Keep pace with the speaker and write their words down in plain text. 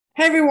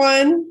Hey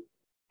everyone,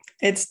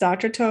 it's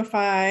Dr.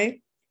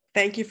 Towfigh.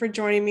 Thank you for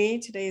joining me.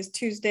 Today is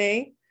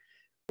Tuesday.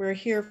 We're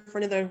here for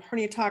another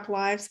Hernia Talk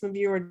Live. Some of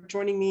you are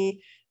joining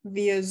me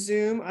via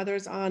Zoom,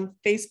 others on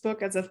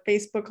Facebook as a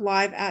Facebook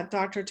Live at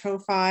Dr.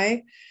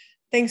 Towfigh.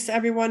 Thanks to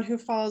everyone who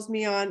follows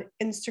me on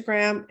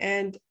Instagram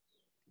and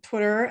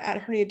Twitter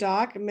at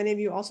HerniaDoc. And many of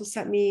you also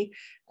sent me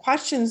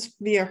questions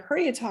via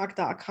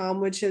HerniaTalk.com,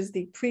 which is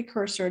the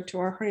precursor to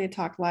our Hernia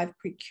Talk Live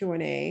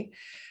Q&A.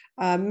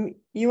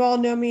 You all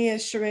know me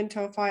as Shirin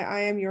Towfigh. I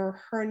am your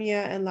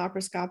hernia and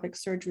laparoscopic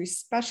surgery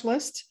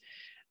specialist.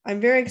 I'm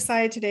very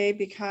excited today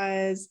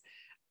because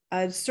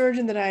a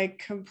surgeon that I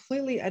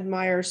completely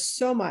admire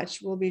so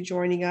much will be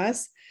joining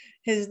us.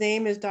 His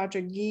name is Dr.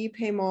 Gait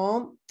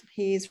Paiement.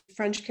 He's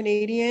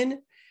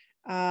French-Canadian.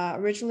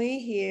 Originally,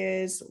 he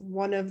is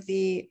one of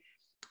the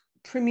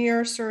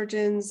premier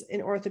surgeons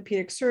in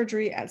orthopedic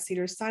surgery at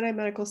Cedars-Sinai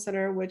Medical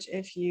Center, which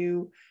if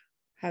you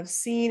have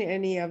seen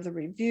any of the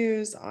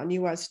reviews on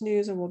US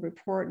News and World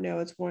Report, know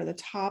it's one of the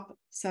top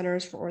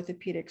centers for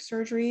orthopedic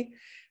surgery,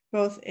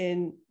 both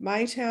in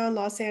my town,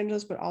 Los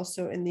Angeles, but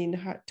also in the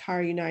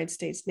entire United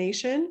States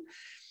nation.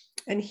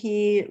 And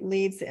he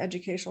leads the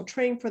educational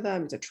training for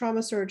them. He's a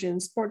trauma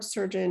surgeon, sports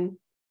surgeon.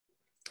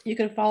 You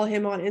can follow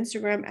him on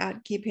Instagram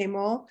at Gait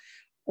Paiement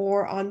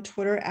or on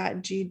Twitter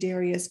at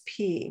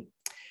GDariusP.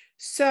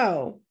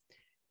 So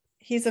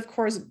he's, of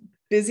course,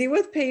 busy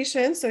with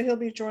patients, so he'll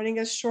be joining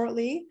us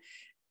shortly.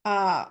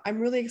 I'm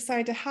really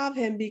excited to have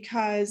him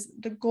because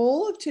the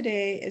goal of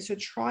today is to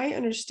try and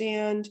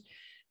understand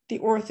the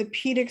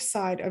orthopedic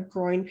side of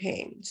groin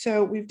pain.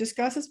 So we've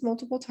discussed this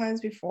multiple times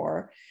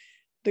before.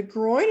 The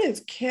groin let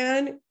me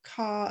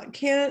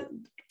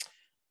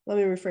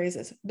rephrase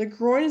this. The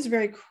groin is a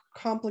very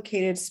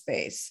complicated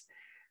space.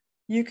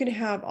 You can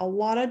have a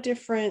lot of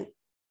different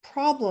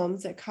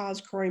problems that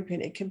cause groin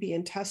pain. It can be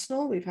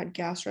intestinal. We've had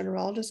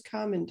gastroenterologists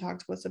come and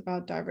talk to us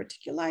about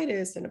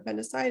diverticulitis and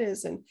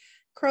appendicitis and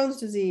Crohn's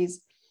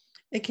disease.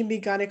 It can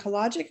be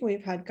gynecologic.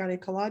 We've had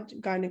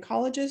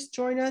gynecologists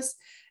join us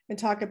and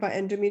talk about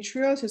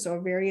endometriosis,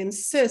 ovarian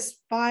cysts,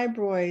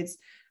 fibroids,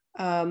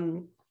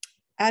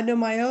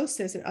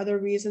 adenomyosis, and other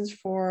reasons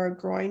for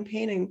groin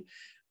pain, and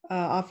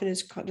often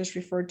is just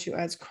referred to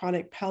as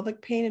chronic pelvic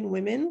pain in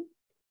women.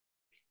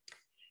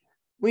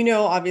 We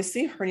know,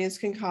 obviously, hernias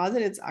can cause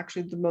it. It's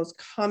actually the most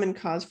common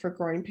cause for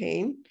groin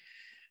pain.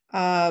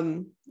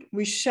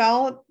 We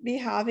shall be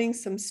having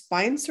some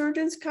spine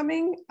surgeons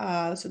coming,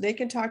 so they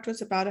can talk to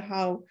us about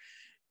how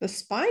the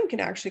spine can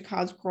actually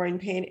cause groin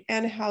pain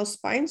and how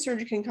spine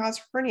surgery can cause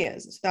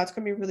hernias. So that's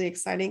going to be really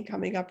exciting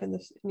coming up in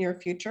the near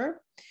future.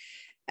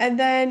 And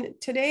then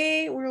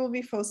today we will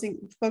be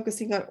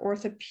focusing on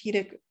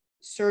orthopedic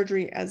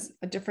surgery as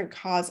a different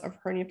cause of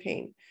hernia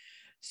pain.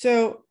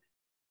 So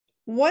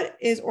what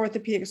is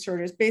orthopedic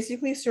surgery? It's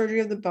basically surgery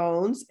of the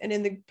bones. And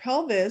in the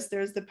pelvis,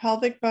 there's the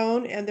pelvic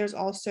bone and there's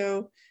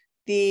also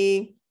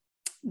the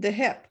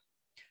hip.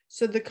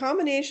 So the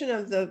combination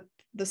of the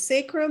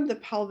sacrum, the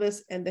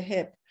pelvis, and the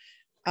hip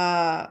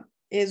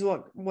is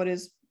what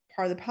is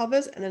part of the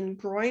pelvis. And then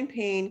groin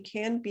pain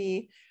can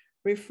be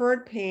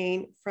referred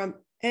pain from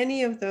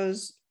any of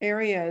those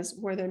areas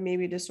where there may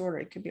be disorder.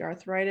 It could be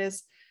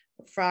arthritis,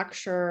 a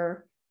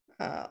fracture,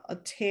 a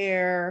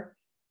tear,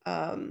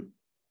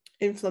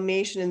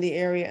 inflammation in the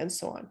area, and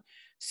so on.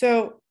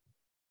 So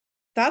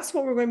that's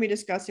what we're going to be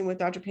discussing with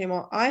Dr.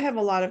 Paiement. I have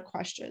a lot of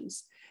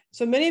questions.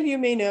 So many of you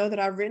may know that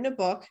I've written a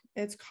book.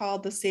 It's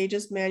called The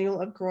Sage's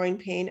Manual of Groin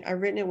Pain.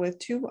 I've written it with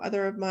two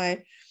other of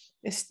my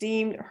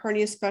esteemed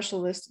hernia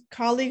specialist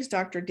colleagues,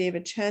 Dr.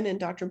 David Chen and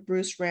Dr.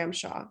 Bruce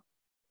Ramshaw.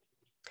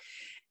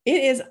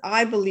 It is,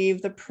 I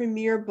believe, the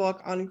premier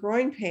book on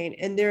groin pain,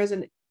 and there is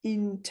an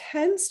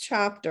intense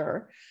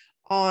chapter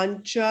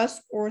on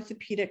just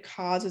orthopedic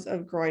causes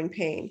of groin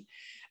pain.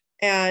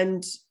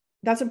 And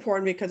that's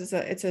important because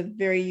it's a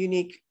very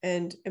unique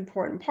and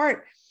important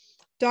part.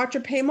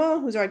 Dr.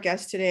 Paiement, who's our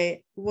guest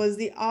today, was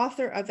the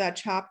author of that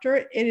chapter.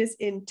 It is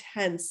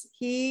intense.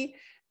 He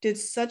did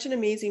such an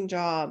amazing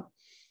job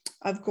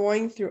of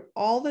going through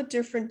all the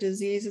different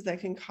diseases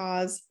that can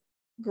cause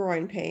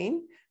groin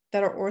pain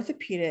that are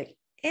orthopedic.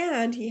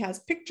 And he has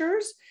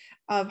pictures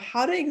of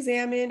how to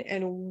examine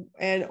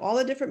and all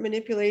the different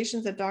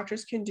manipulations that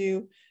doctors can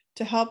do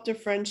to help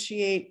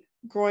differentiate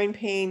groin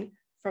pain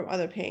from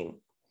other pain.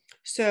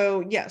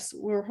 So yes,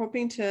 we're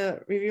hoping to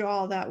review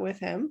all that with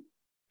him.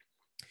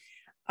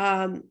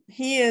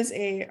 He is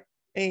a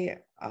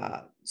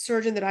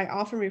surgeon that I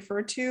often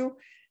refer to,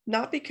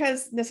 not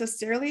because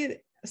necessarily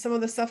some of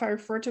the stuff I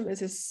refer to him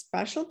as his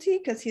specialty,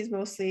 because he's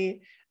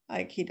mostly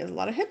like, he does a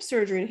lot of hip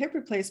surgery and hip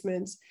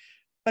replacements,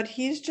 but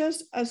he's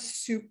just a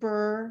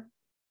super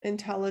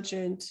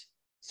intelligent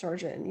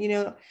surgeon. You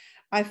know,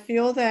 I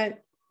feel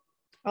that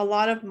a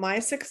lot of my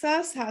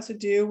success has to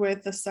do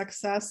with the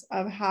success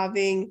of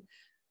having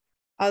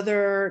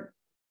other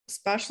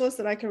specialists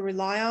that I can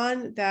rely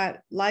on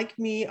that, like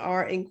me,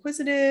 are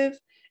inquisitive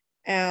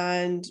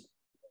and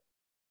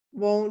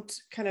won't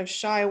kind of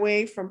shy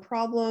away from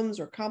problems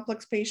or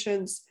complex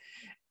patients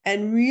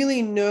and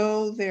really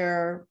know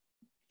their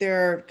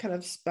their kind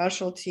of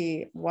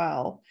specialty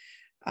well.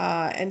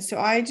 And so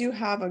I do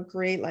have a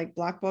great like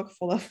black book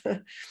full of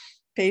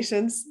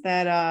patients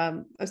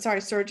that,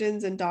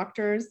 surgeons and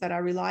doctors that I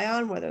rely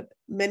on, whether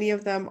many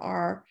of them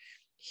are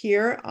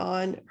here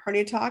on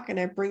HerniaTalk and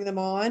I bring them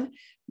on.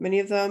 Many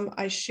of them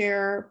I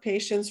share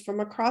patients from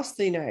across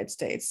the United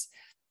States.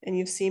 And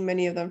you've seen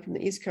many of them from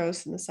the East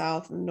Coast and the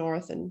South and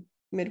North and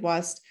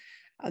Midwest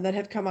that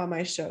have come on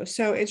my show.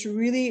 So it's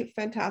really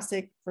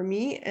fantastic for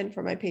me and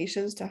for my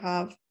patients to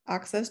have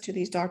access to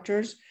these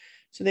doctors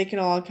so they can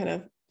all kind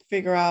of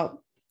figure out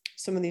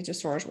some of these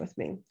disorders with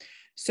me.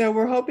 So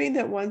we're hoping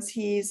that once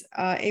he's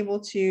able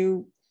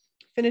to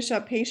finish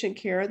up patient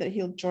care, that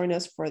he'll join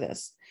us for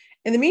this.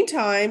 In the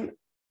meantime,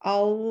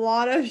 a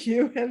lot of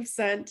you have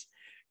sent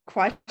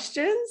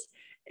questions.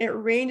 It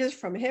ranges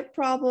from hip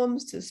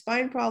problems to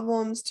spine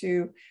problems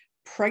to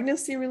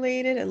pregnancy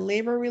related and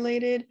labor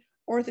related,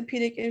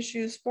 orthopedic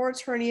issues,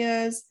 sports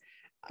hernias.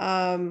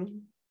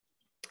 I'm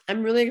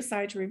really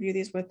excited to review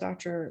these with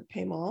Dr.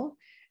 Paiement.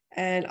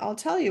 And I'll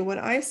tell you, when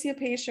I see a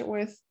patient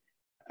with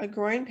a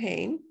groin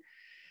pain,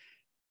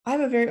 I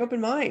have a very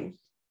open mind.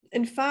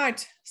 In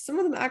fact, some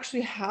of them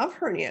actually have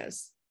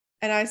hernias.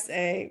 And I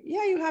say,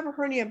 yeah, you have a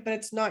hernia, but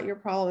it's not your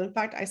problem. In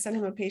fact, I sent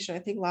him a patient,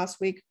 I think last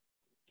week.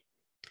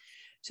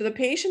 So the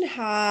patient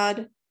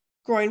had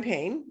groin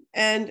pain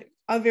and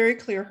a very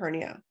clear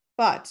hernia,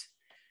 but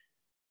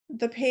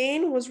the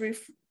pain was,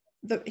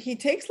 he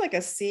takes like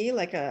a C,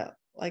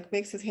 like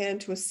makes his hand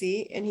into a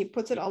C, and he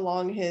puts it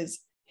along his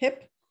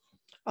hip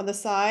on the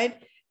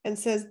side and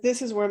says,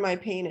 this is where my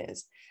pain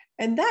is.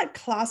 And that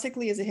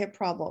classically is a hip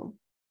problem.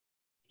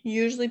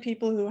 Usually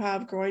people who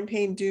have groin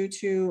pain due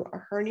to a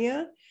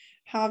hernia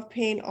have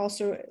pain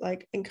also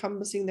like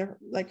encompassing their,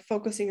 like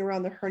focusing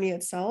around the hernia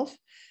itself.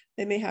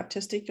 They may have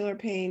testicular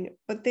pain,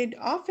 but they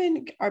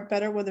often are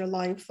better when they're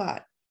lying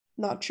flat.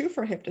 Not true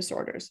for hip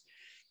disorders.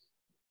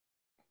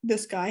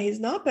 This guy, he's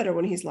not better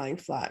when he's lying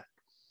flat.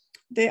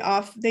 They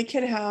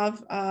can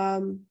have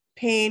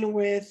pain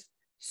with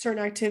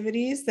certain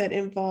activities that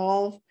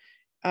involve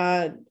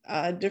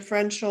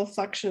differential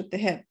flexion at the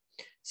hip.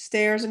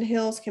 Stairs and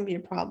hills can be a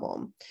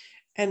problem.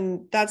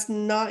 And that's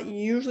not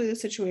usually the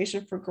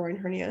situation for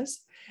groin hernias.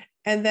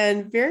 And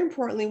then very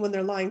importantly, when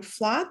they're lying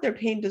flat, their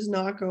pain does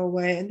not go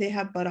away and they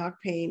have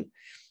buttock pain,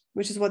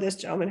 which is what this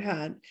gentleman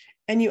had.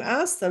 And you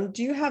ask them,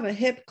 do you have a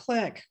hip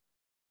click?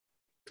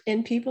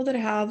 In people that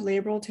have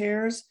labral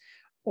tears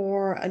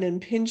or an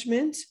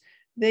impingement,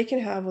 they can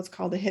have what's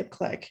called a hip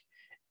click.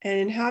 And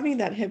in having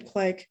that hip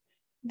click,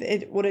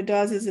 what it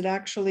does is it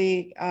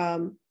actually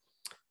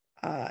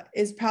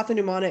is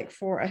pathognomonic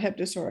for a hip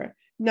disorder.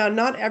 Now,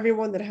 not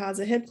everyone that has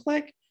a hip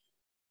click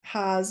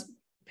has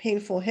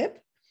painful hip,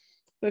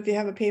 but if you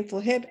have a painful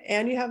hip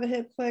and you have a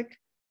hip click,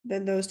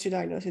 then those two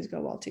diagnoses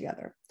go well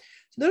together.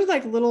 So there's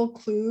like little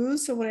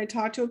clues. So when I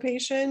talk to a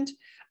patient,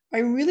 I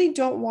really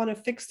don't want to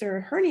fix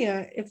their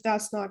hernia if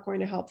that's not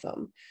going to help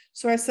them.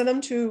 So I send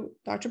them to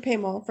Dr.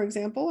 Paiement, for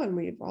example, and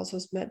we've also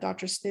met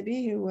Dr.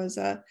 Snibby, who was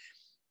a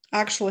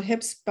actual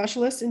hip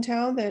specialist in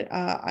town that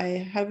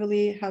I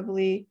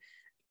heavily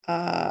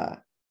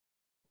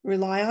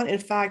rely on. In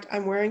fact,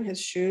 I'm wearing his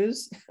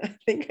shoes. I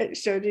think I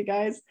showed you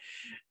guys.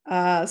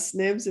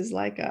 Snibs is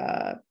like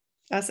a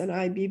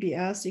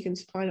SNIBBS. You can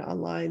find it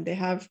online.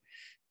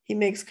 He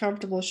makes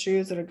comfortable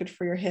shoes that are good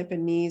for your hip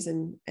and knees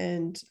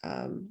and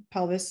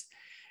pelvis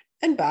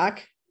and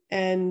back.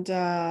 And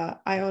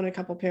I own a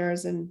couple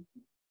pairs and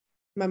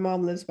my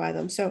mom lives by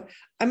them. So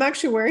I'm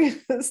actually wearing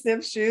the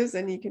Snib shoes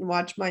and you can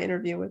watch my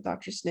interview with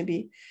Dr.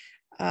 Snibby.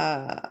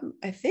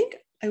 I think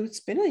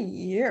it's been a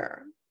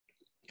year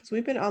because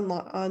we've been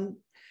online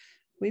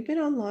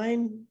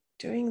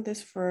doing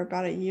this for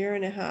about a year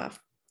and a half.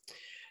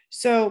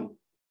 So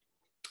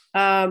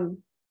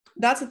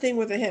that's the thing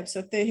with the hip. So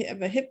if they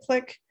have a hip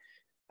click,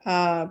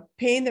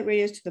 pain that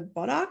radiates to the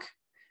buttock,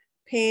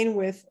 pain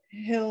with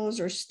hills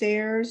or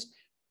stairs,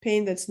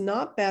 pain that's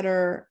not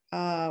better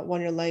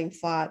when you're laying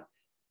flat,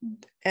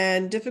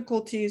 and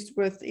difficulties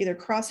with either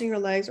crossing your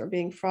legs or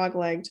being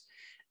frog-legged,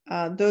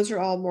 those are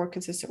all more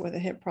consistent with a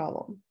hip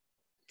problem.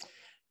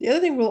 The other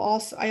thing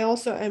I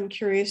also am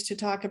curious to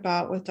talk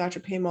about with Dr.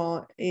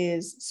 Paiement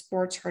is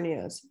sports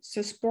hernias.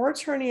 So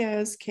sports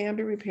hernias can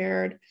be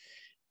repaired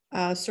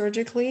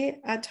surgically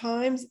at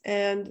times,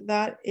 and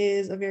that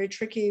is a very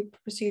tricky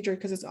procedure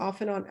because it's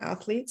often on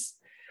athletes,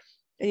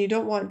 and you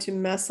don't want to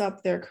mess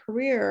up their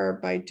career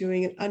by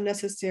doing an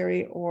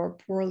unnecessary or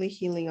poorly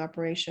healing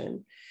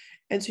operation.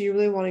 And so you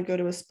really want to go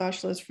to a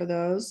specialist for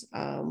those.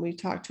 We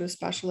talked to a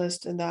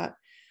specialist in that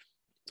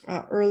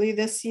early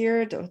this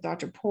year with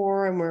Dr.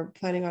 Poor, and we're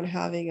planning on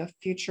having a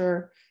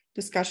future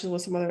discussion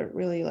with some other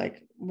really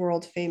like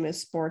world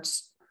famous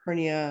sports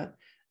hernia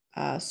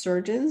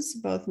surgeons,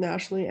 both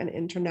nationally and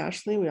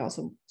internationally. We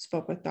also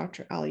spoke with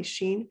Dr. Ali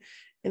Sheen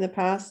in the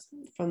past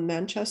from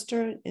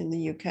Manchester in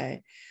the UK.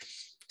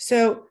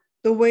 So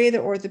the way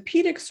that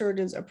orthopedic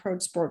surgeons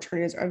approach sports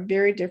hernias are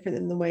very different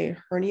than the way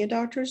hernia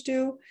doctors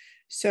do.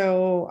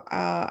 So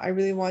I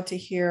really want to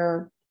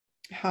hear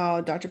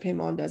how Dr.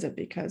 Paiement does it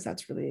because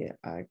that's really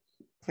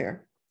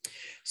clear.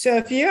 So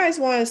if you guys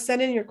want to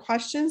send in your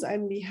questions,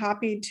 I'd be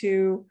happy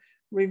to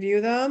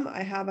review them.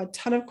 I have a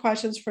ton of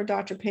questions for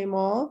Dr.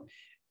 Paiement,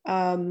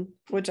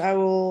 which I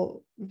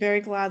will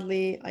very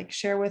gladly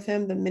share with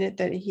him the minute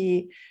that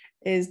he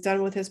is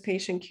done with his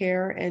patient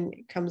care and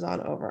comes on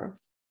over.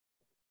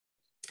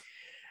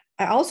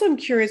 I also am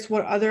curious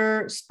what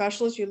other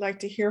specialists you'd like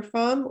to hear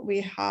from.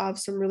 We have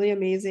some really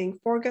amazing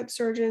foregut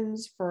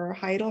surgeons for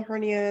hiatal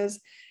hernias.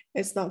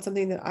 It's not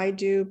something that I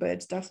do, but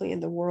it's definitely in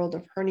the world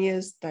of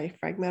hernias,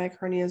 diaphragmatic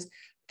hernias.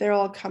 They're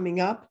all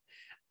coming up.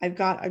 I've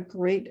got a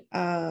great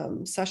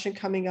session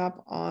coming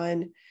up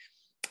on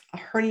a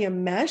hernia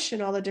mesh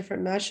and all the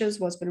different meshes,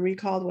 what's been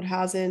recalled, what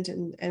hasn't,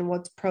 and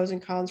what's pros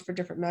and cons for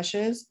different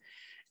meshes.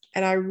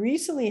 And I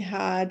recently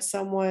had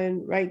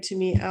someone write to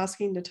me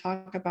asking to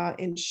talk about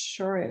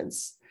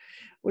insurance,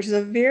 which is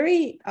a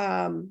very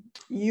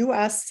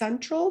US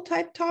central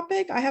type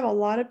topic. I have a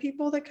lot of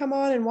people that come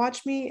on and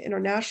watch me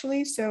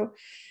internationally, so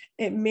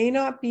it may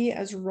not be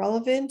as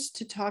relevant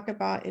to talk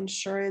about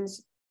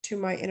insurance to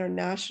my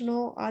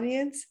international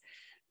audience,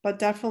 but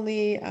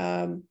definitely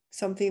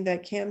something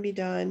that can be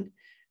done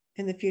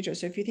in the future.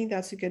 So if you think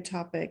that's a good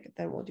topic,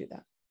 then we'll do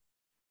that.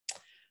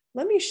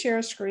 Let me share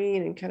a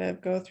screen and kind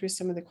of go through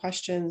some of the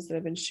questions that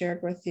have been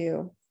shared with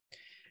you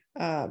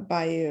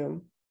by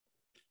you.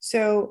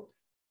 So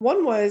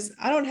one was,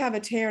 I don't have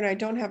a tear and I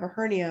don't have a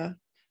hernia.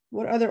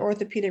 What other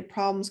orthopedic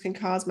problems can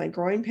cause my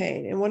groin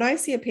pain? And when I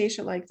see a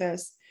patient like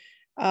this,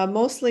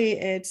 mostly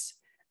it's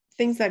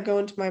things that go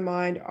into my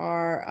mind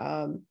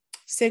are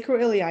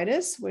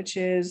sacroiliitis, which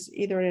is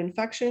either an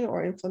infection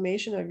or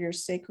inflammation of your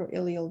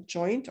sacroilial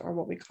joint, or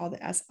what we call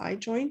the SI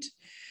joint.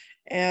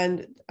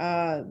 And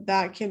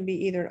that can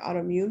be either an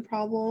autoimmune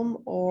problem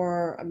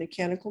or a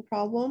mechanical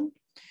problem.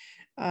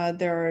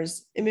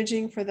 There's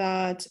imaging for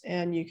that,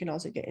 and you can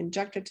also get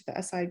injected to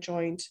the SI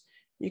joint.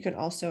 You can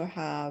also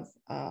have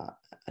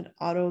an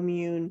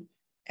autoimmune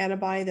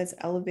antibody that's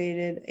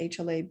elevated.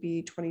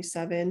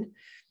 HLA-B27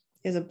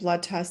 is a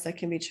blood test that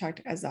can be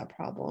checked as that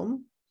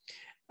problem.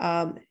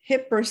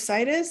 Hip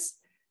bursitis,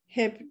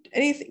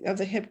 anything of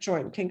the hip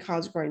joint can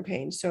cause groin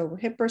pain. So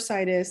hip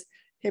bursitis,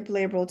 hip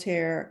labral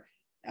tear,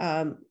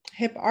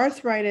 hip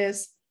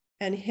arthritis,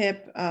 and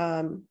hip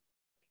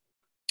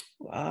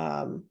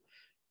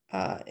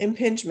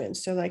impingement,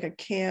 so like a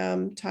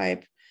cam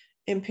type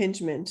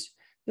impingement.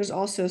 There's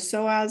also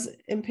psoas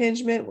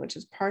impingement, which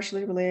is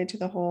partially related to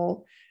the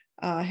whole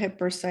hip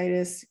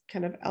bursitis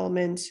kind of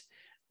element.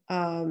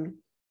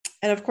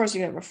 And of course, you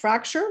can have a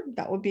fracture.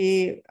 That would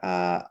be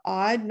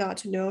odd not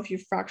to know if you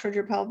fractured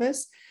your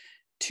pelvis.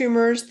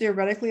 Tumors,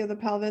 theoretically, of the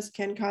pelvis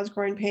can cause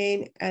groin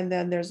pain. And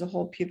then there's a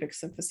whole pubic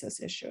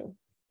symphysis issue.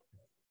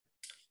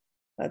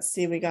 Let's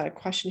see, we got a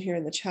question here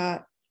in the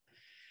chat.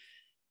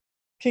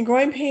 Can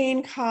groin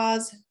pain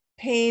cause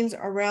pains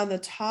around the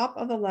top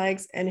of the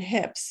legs and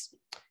hips?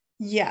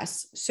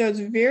 Yes. So it's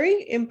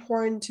very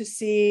important to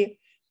see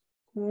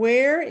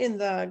where in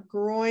the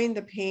groin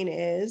the pain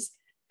is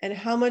and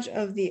how much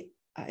of the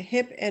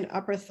hip and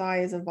upper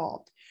thigh is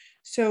involved.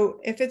 So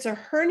if it's a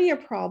hernia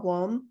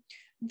problem,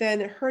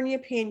 then hernia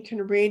pain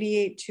can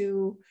radiate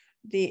to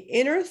the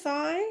inner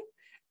thigh,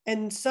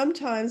 and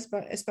sometimes,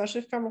 but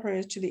especially femoral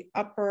hernias, to the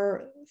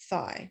upper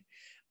thigh,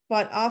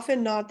 but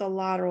often not the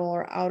lateral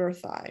or outer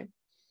thigh.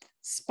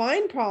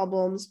 Spine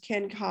problems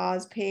can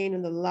cause pain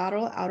in the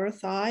lateral outer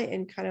thigh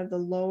and kind of the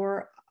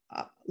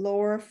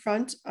lower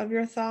front of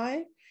your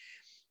thigh.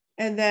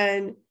 And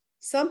then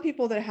some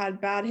people that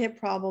had bad hip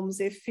problems,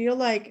 they feel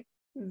like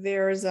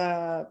there's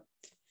a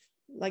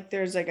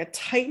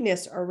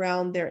tightness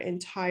around their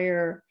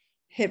entire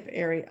hip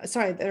area,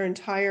 their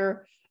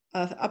entire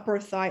upper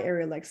thigh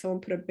area, like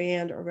someone put a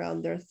band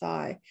around their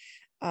thigh.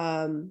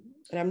 And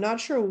I'm not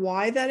sure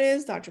why that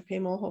is. Dr.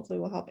 Paiement hopefully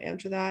will help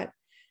answer that.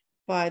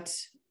 But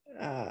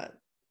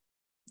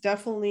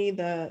definitely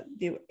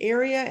the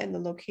area and the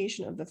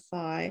location of the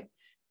thigh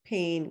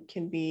pain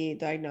can be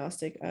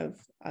diagnostic of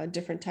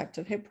different types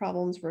of hip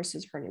problems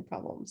versus hernia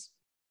problems.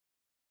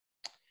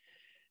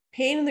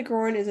 Pain in the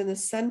groin is in the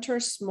center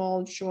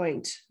small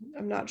joint.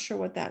 I'm not sure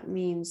what that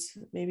means.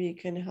 Maybe you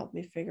can help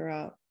me figure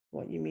out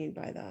what you mean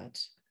by that.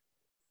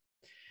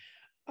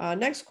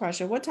 Next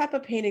question, what type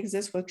of pain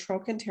exists with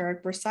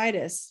trochanteric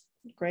bursitis?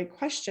 Great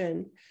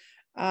question.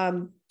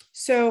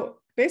 So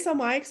based on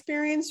my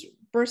experience,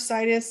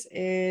 bursitis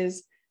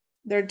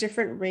there are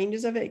different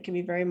ranges of it. It can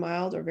be very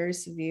mild or very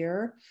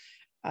severe.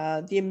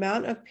 The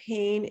amount of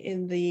pain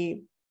in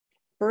the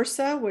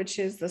bursa, which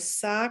is the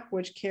sac,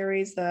 which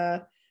carries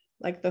the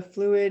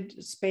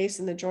fluid space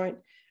in the joint,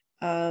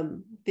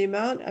 the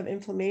amount of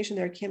inflammation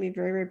there can be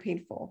very, very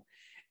painful.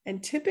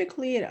 And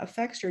typically it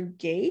affects your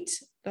gait,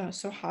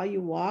 so how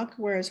you walk,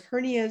 whereas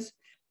hernias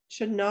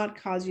should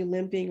not cause you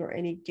limping or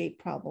any gait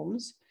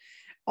problems.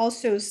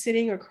 Also,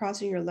 sitting or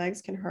crossing your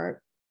legs can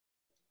hurt.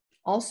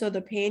 Also, the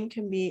pain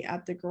can be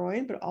at the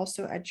groin, but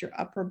also at your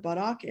upper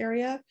buttock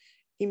area,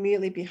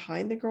 immediately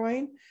behind the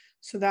groin.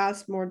 So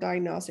that's more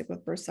diagnostic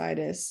with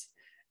bursitis.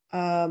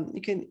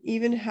 You can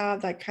even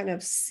have that kind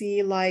of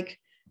C-like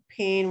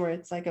pain where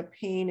it's like a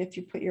pain if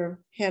you put your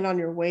hand on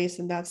your waist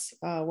and that's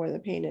where the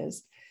pain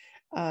is.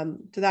 So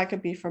that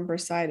could be from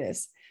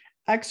bursitis.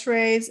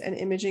 X-rays and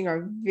imaging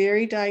are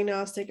very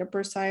diagnostic of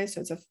bursitis.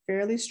 So it's a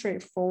fairly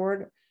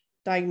straightforward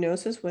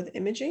diagnosis with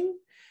imaging.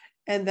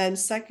 And then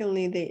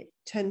secondly, they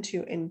tend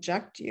to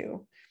inject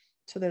you.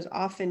 So there's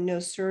often no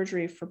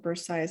surgery for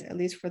bursitis, at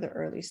least for the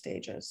early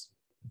stages.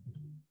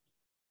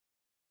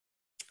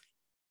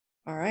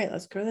 All right,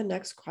 let's go to the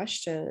next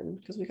question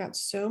because we got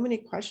so many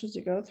questions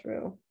to go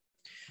through.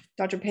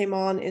 Dr.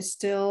 Paiement is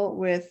still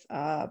with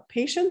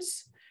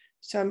patients.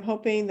 So I'm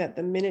hoping that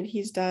the minute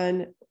he's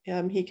done,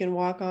 he can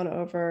walk on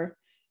over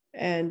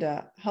and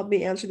help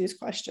me answer these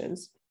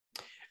questions.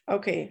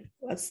 Okay,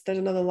 there's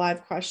another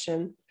live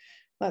question.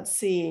 Let's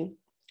see.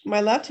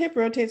 My left hip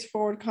rotates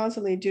forward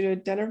constantly due to a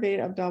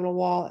denervated abdominal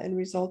wall and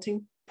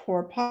resulting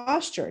poor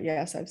posture.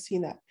 Yes, I've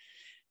seen that.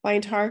 My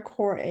entire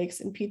core aches.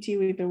 In PT,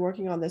 we've been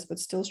working on this, but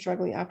still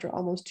struggling after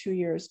almost 2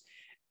 years.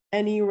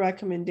 Any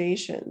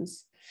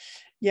recommendations?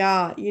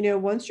 Yeah,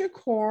 once your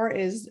core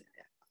is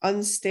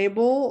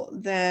unstable,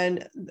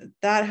 then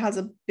that has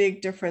a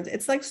big difference.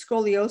 It's like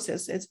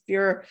scoliosis.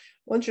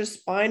 Once your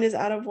spine is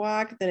out of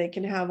whack, then it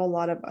can have a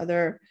lot of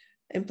other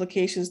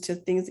implications to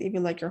things,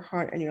 even like your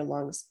heart and your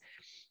lungs.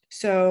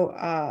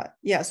 So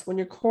yes, when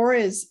your core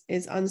is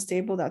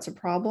unstable, that's a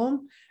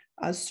problem.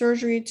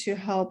 Surgery to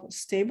help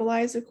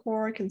stabilize the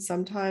core can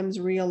sometimes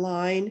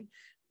realign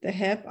the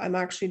hip. I'm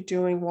actually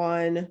doing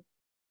one.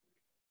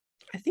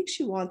 I think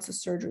she wants a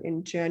surgery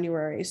in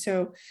January.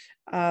 So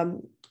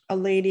a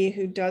lady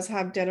who does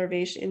have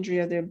denervation injury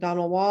of the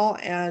abdominal wall,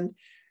 and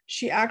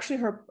she actually,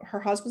 her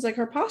husband's like,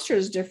 her posture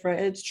is different.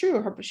 And it's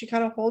true. She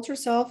kind of holds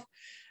herself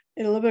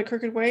in a little bit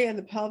crooked way, and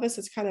the pelvis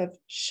is kind of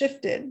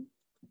shifted,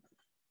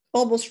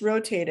 almost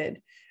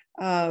rotated.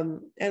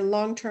 And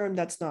long-term,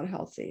 that's not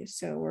healthy.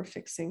 So we're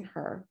fixing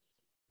her.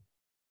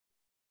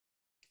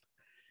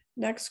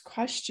 Next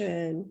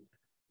question.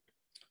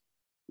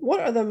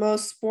 What are the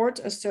most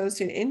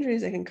sport-associated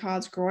injuries that can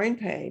cause groin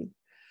pain?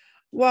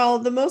 Well,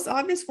 the most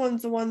obvious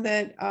one's the one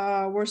that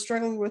we're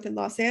struggling with in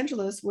Los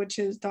Angeles, which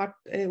is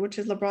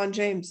LeBron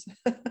James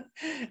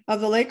of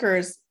the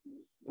Lakers,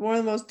 one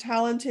of the most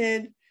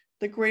talented,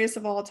 the greatest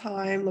of all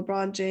time,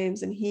 LeBron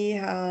James, and he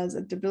has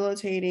a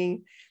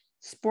debilitating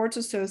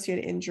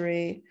sports-associated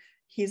injury.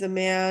 He's a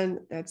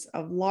man that's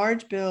of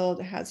large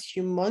build, has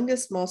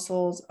humongous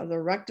muscles of the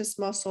rectus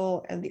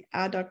muscle and the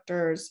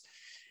adductors,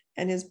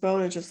 and his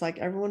bone is just like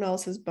everyone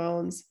else's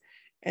bones.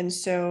 And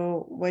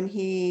so when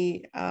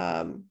he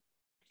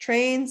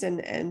trains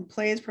and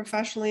plays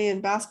professionally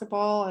in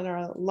basketball and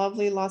our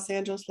lovely Los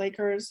Angeles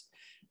Lakers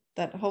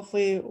that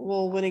hopefully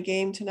will win a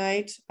game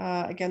tonight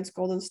against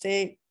Golden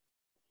State,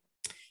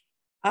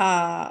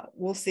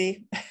 we'll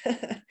see.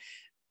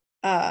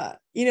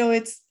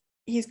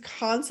 He's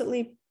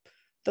constantly,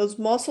 those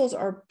muscles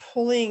are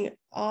pulling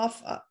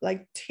off,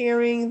 like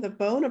tearing the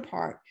bone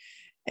apart.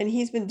 And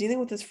he's been dealing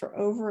with this for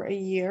over a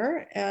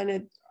year. And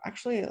it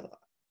actually,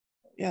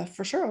 yeah,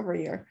 for sure over a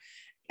year.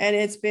 And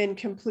it's been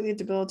completely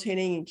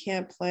debilitating. You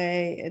can't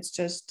play. It's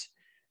just,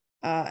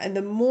 and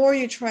the more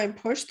you try and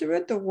push through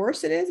it, the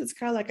worse it is. It's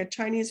kind of like a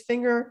Chinese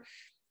finger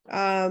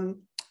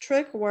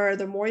trick where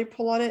the more you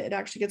pull on it, it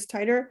actually gets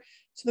tighter.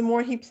 So the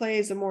more he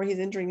plays, the more he's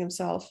injuring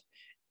himself.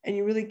 And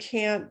you really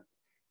can't,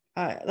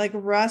 like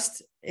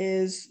rest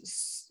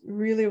is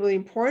really, really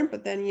important.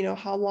 But then,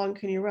 how long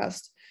can you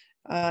rest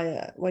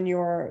when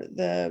you're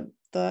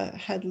the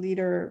head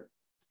leader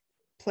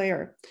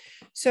player?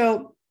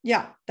 So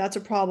yeah, that's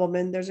a problem.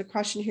 And there's a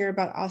question here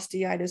about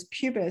osteitis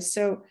pubis.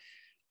 So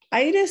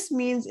itis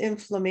means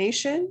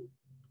inflammation.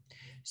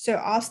 So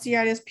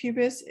osteitis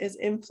pubis is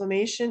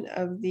inflammation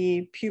of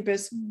the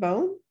pubis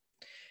bone.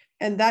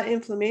 And that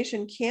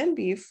inflammation can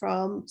be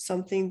from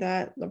something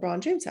that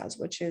LeBron James has,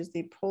 which is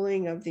the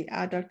pulling of the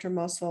adductor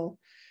muscle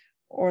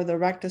or the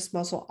rectus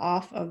muscle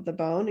off of the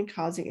bone and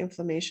causing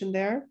inflammation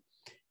there.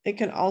 It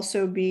can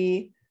also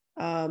be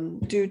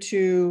due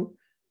to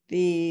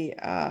the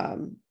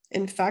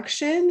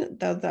infection,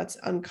 though that's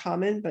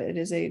uncommon, but it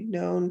is a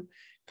known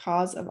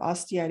cause of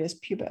osteitis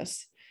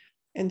pubis.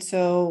 And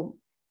so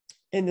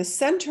in the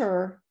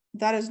center,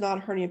 that is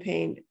not hernia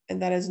pain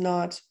and that is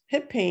not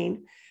hip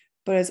pain,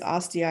 but it's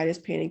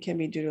osteitis pain and can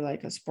be due to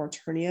like a sports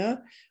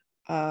hernia.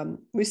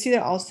 We see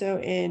that also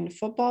in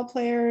football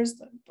players,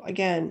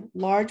 again,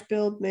 large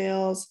build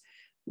males,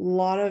 a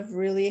lot of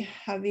really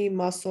heavy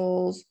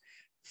muscles,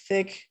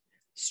 thick,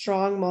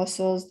 strong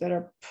muscles that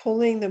are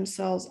pulling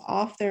themselves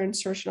off their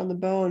insertion on the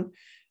bone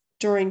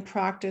during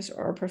practice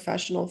or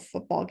professional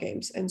football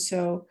games. And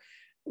so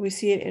we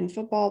see it in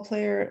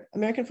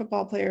American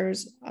football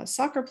players,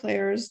 soccer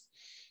players,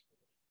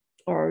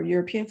 or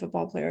European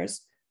football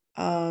players,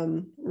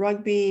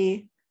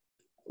 rugby,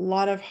 a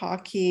lot of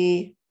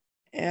hockey,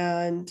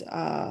 and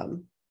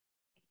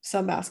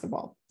some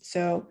basketball.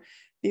 So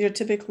these are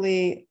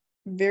typically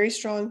very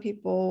strong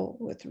people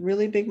with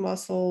really big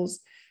muscles.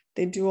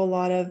 They do a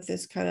lot of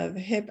this kind of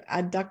hip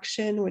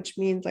adduction, which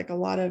means like a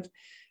lot of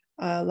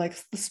like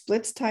the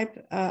splits type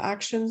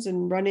actions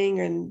and running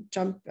and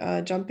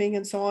jumping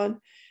and so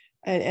on.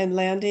 and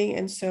landing.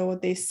 And so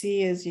what they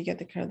see is you get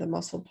the kind of the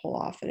muscle pull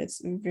off, and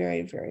it's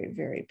very, very,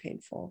 very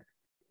painful.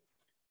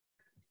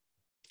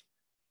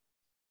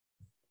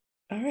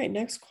 All right,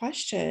 next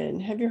question.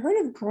 Have you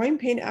heard of groin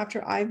pain after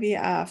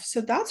IVF?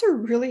 So that's a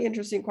really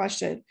interesting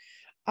question.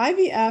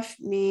 IVF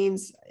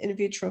means in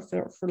vitro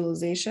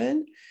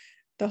fertilization.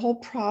 The whole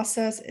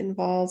process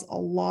involves a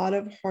lot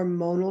of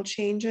hormonal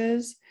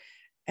changes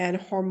and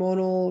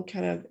hormonal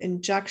kind of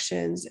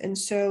injections. And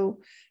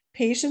so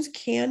patients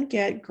can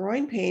get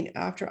groin pain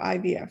after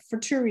IVF for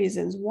two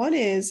reasons. One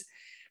is,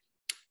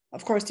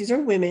 of course, these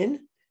are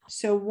women.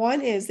 So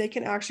one is they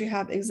can actually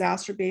have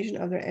exacerbation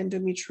of their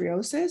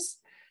endometriosis.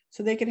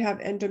 So they can have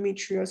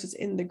endometriosis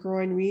in the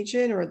groin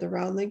region or the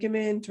round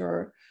ligament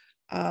or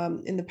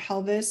in the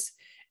pelvis.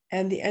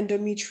 And the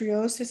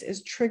endometriosis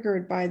is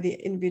triggered by the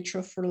in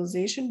vitro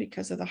fertilization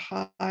because of the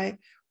high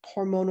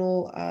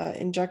hormonal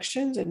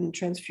injections and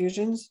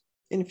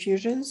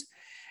infusions.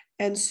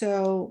 And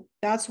so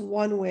that's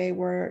one way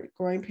where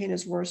groin pain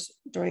is worse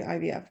during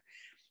IVF.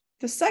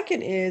 The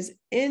second is,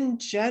 in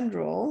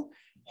general,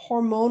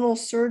 hormonal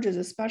surges,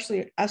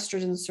 especially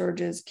estrogen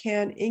surges,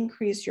 can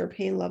increase your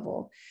pain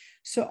level.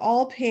 So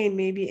all pain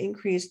may be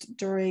increased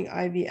during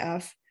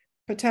IVF,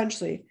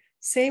 potentially.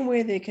 Same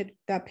way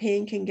that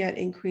pain can get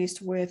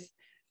increased with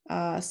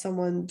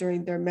someone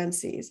during their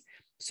menses.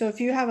 So if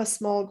you have a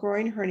small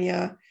groin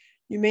hernia,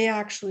 you may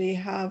actually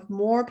have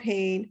more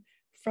pain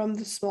from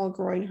the small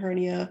groin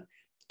hernia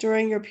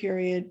during your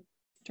period,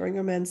 during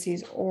your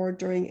menses, or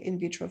during in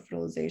vitro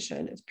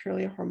fertilization. It's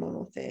purely a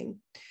hormonal thing.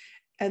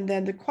 And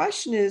then the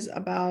question is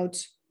about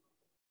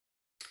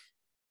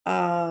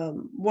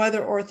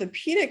whether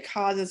orthopedic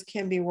causes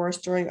can be worse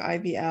during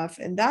IVF.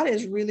 And that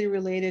is really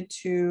related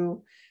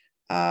to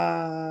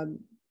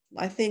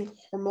I think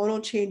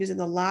hormonal changes in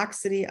the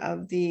laxity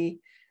of the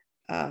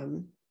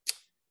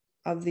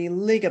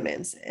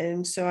ligaments.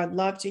 And so I'd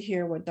love to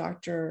hear what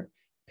Dr.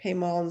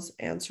 Paiment's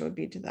answer would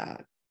be to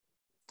that.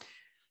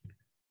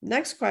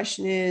 Next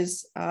question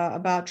is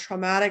about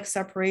traumatic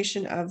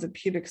separation of the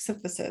pubic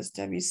symphysis.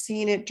 Have you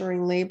seen it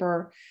during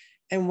labor,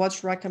 and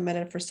what's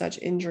recommended for such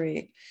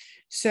injury?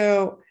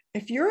 So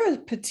if you're a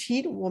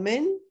petite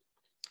woman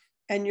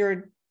and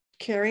you're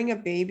carrying a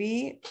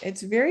baby,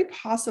 it's very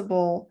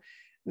possible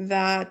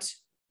that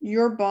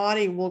your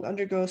body will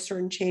undergo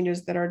certain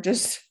changes that are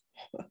just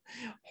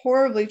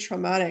horribly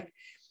traumatic.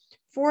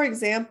 For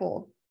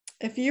example,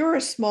 if you're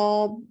a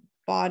small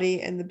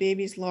body and the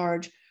baby's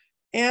large,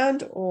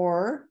 and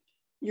or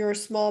your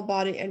small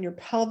body and your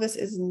pelvis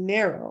is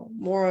narrow,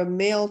 more a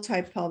male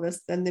type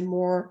pelvis than the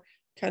more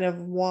kind of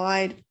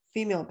wide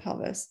female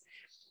pelvis,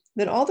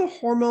 then all the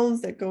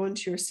hormones that go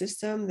into your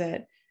system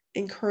that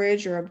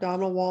encourage your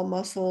abdominal wall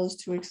muscles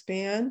to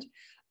expand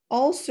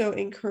also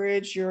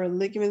encourage your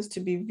ligaments to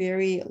be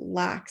very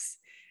lax.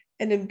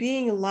 And in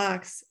being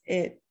lax,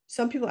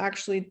 some people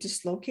actually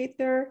dislocate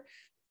their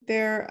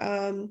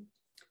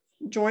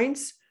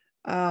joints.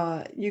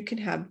 You can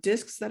have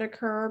discs that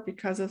occur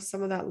because of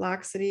some of that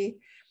laxity.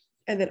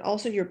 And then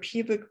also your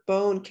pubic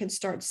bone can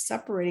start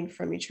separating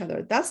from each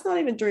other. That's not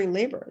even during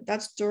labor.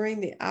 That's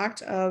during the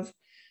act of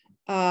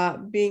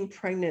being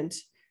pregnant.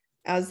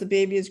 As the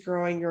baby is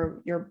growing,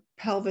 your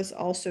pelvis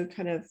also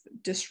kind of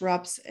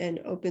disrupts and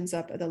opens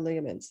up at the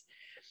ligaments.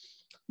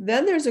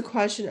 Then there's a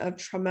question of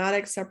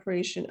traumatic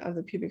separation of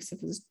the pubic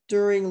symphysis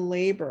during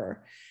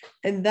labor.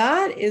 And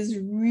that is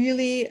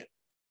really,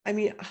 I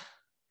mean,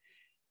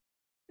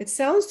 it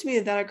sounds to me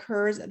that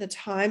occurs at the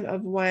time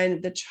of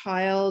when the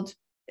child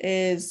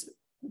is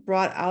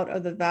brought out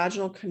of the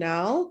vaginal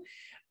canal,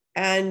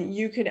 and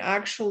you can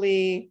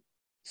actually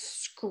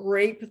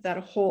scrape that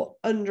whole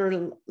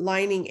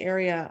underlining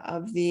area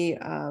of the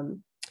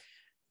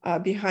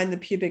behind the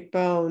pubic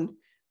bone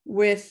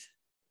with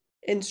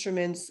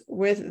instruments,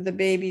 with the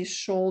baby's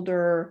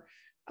shoulder,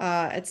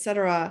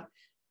 etc.,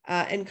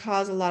 and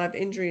cause a lot of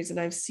injuries. And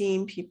I've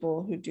seen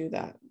people who do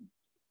that,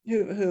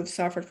 who have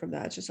suffered from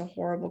that. It's just a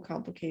horrible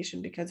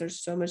complication because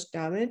there's so much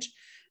damage.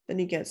 Then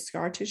you get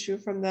scar tissue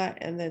from that,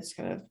 and that's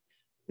kind of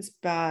this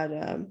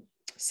bad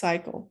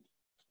cycle.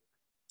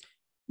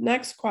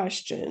 Next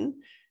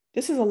question.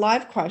 This is a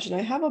live question.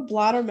 I have a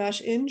bladder mesh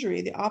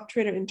injury. The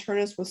obturator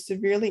internus was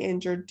severely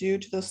injured due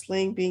to the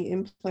sling being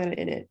implanted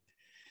in it.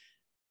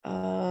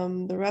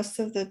 The rest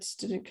of that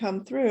didn't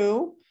come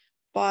through,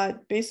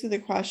 but basically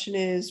the question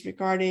is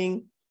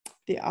regarding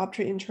the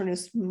obturator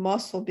internus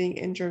muscle being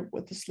injured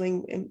with the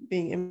sling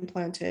being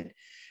implanted.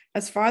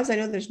 As far as I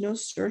know, there's no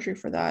surgery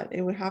for that.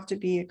 It would have to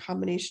be a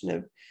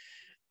combination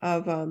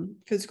of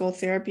physical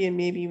therapy and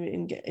maybe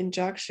even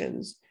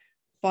injections.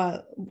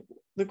 But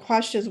the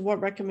question is, what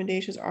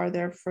recommendations are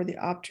there for the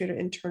obturator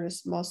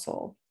internus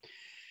muscle?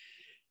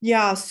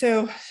 Yeah,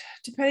 so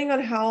depending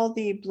on how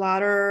the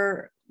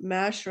bladder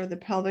mesh or the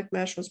pelvic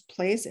mesh was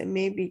placed, it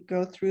may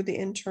go through the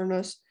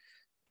internus,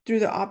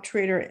 through the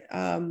obturator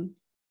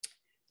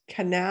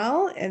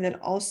canal, and then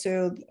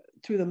also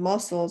through the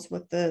muscles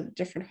with the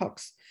different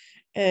hooks.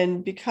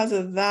 And because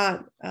of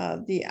that,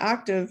 the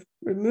act of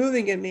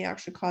removing it may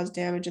actually cause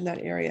damage in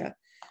that area.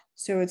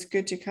 So it's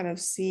good to kind of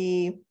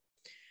see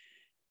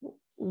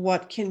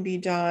what can be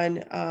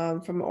done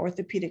from an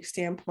orthopedic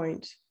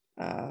standpoint.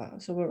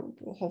 So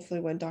hopefully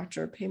when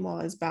Dr.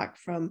 Paiement is back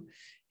from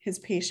his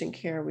patient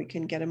care, we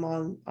can get him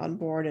on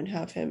board and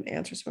have him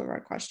answer some of our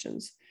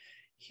questions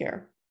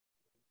here.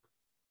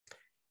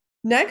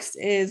 Next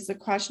is the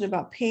question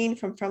about pain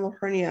from femoral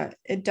hernia.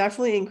 It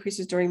definitely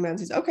increases during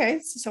menses. Okay,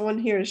 so someone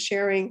here is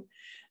sharing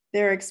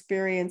their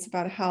experience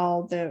about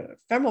how the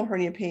femoral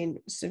hernia pain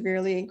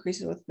severely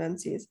increases with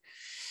menses.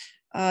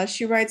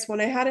 She writes, when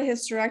I had a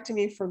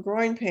hysterectomy for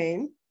groin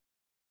pain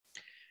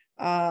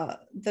that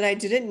I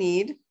didn't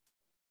need,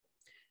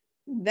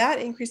 that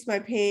increased my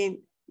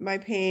pain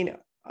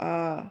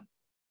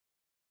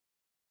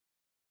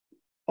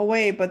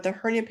away, but the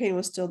hernia pain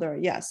was still there.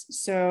 Yes,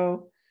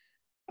 so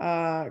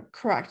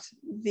correct.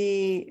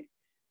 The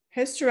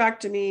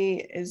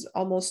hysterectomy is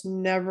almost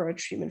never a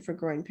treatment for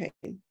groin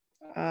pain.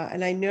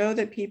 And I know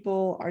that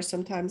people are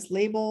sometimes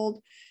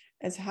labeled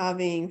as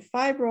having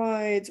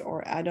fibroids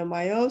or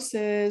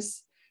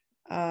adenomyosis.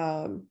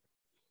 But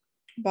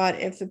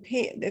if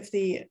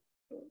the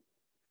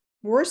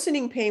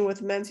worsening pain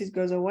with menses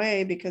goes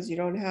away because you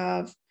don't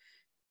have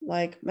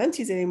like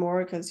menses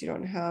anymore because you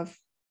don't have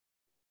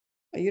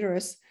a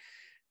uterus,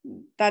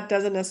 that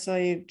doesn't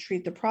necessarily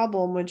treat the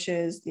problem, which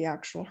is the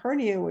actual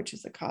hernia, which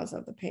is the cause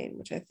of the pain,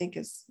 which I think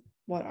is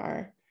what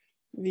our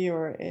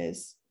viewer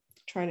is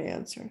trying to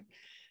answer.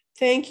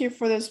 Thank you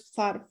for this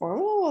platform.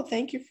 Oh, well,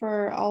 thank you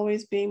for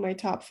always being my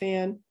top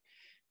fan.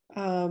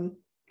 I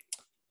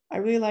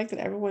really like that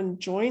everyone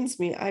joins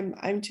me.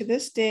 I'm to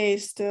this day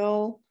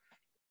still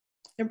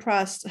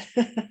impressed,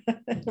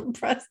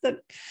 impressed that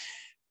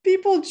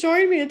people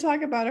join me to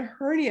talk about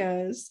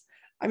hernias.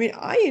 I mean,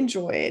 I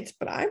enjoy it,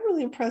 but I'm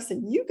really impressed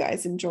that you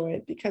guys enjoy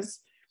it because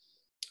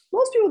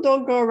most people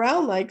don't go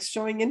around like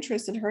showing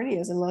interest in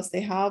hernias unless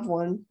they have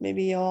one.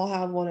 Maybe you all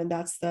have one, and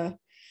that's the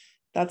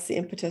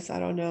impetus. I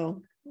don't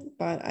know,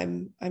 but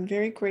I'm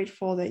very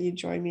grateful that you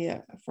join me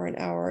for an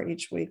hour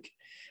each week.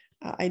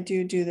 I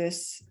do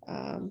this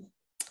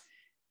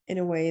in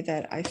a way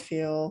that I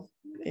feel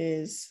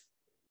is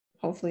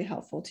hopefully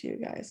helpful to you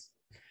guys.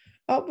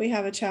 Oh, we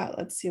have a chat.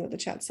 Let's see what the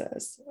chat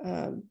says.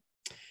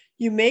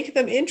 You make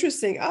them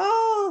interesting.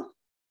 Oh,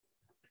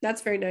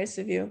 that's very nice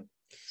of you.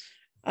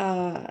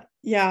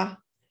 Yeah,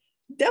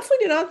 definitely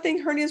did not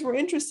think hernias were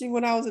interesting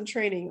when I was in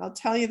training. I'll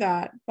tell you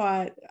that.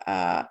 But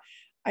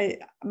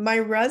my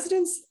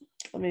residents,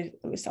 let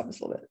me stop this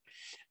a little bit.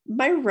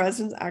 My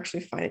residents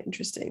actually find it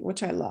interesting,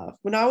 which I love.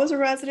 When I was a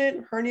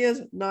resident,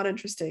 hernias, not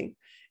interesting.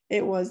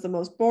 It was the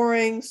most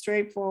boring,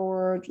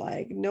 straightforward,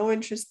 like no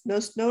interest,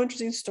 no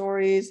interesting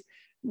stories,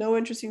 no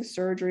interesting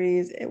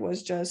surgeries. It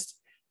was just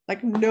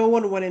like no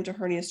one went into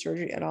hernia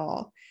surgery at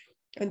all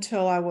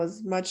until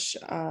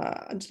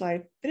until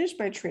I finished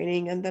my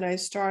training. And then I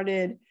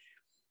started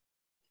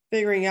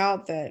figuring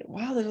out that,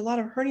 wow, there's a lot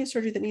of hernia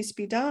surgery that needs to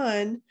be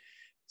done.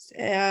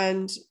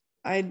 And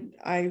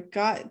I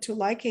got to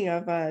liking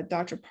of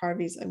Dr.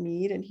 Parviz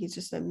Amid, and he's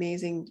just an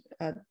amazing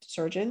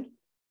surgeon.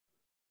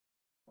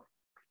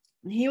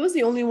 He was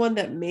the only one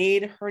that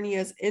made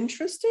hernias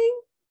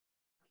interesting.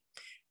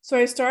 So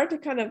I started to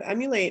kind of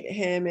emulate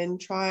him and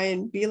try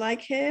and be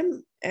like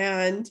him.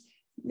 And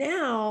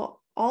now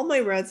all my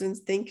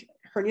residents think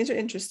hernias are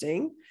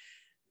interesting.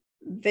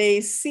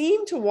 They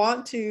seem to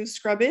want to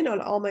scrub in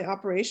on all my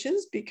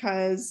operations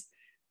because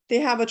they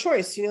have a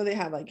choice. You know, they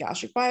have like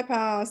gastric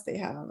bypass, they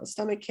have a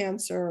stomach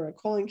cancer, a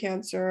colon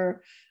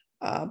cancer,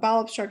 bowel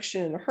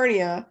obstruction, a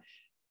hernia,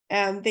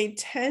 and they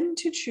tend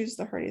to choose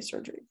the hernia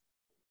surgery.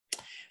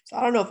 So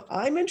I don't know if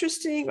I'm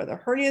interesting or the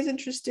hernia is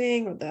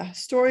interesting or the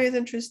story is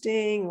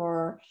interesting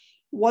or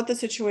what the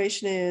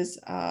situation is.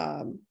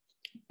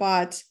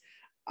 But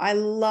I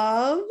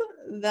love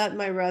that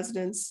my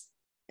residents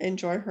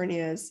enjoy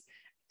hernias,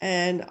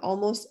 and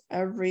almost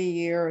every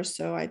year or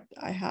so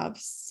I have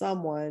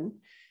someone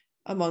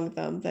among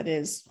them that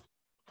is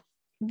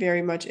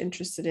very much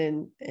interested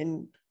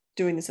in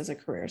doing this as a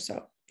career.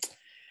 So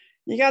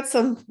you got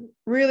some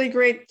really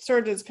great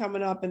surgeons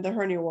coming up in the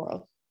hernia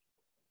world.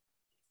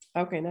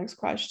 Okay, next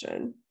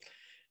question.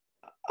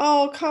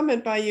 Oh,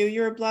 comment by you.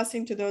 You're a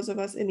blessing to those of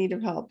us in need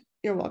of help.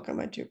 You're welcome.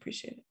 I do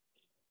appreciate it.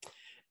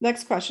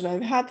 Next question.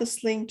 I've had the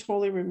sling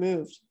totally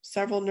removed.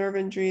 Several nerve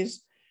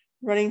injuries,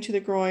 running to the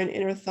groin,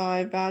 inner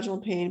thigh, vaginal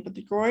pain, but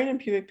the groin and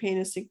pubic pain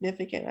is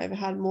significant. I've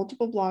had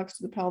multiple blocks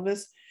to the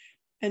pelvis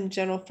and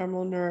general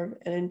femoral nerve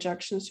and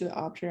injections to the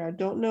obturator. I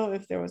don't know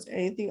if there was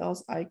anything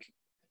else I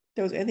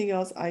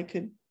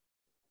could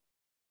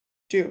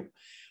do.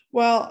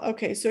 Well,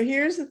 okay, so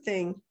here's the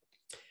thing.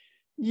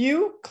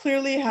 You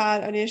clearly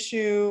had an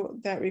issue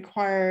that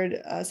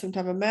required some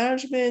type of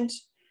management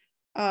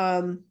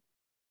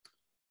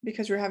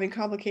because you're having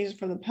complications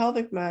from the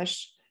pelvic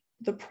mesh.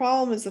 The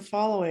problem is the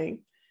following.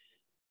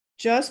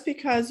 Just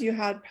because you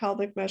had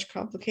pelvic mesh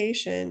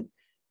complication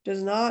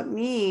does not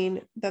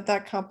mean that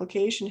that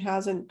complication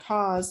hasn't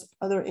caused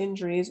other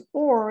injuries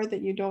or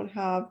that you don't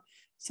have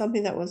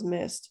something that was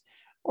missed.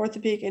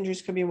 Orthopedic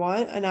injuries could be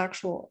one, an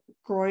actual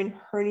groin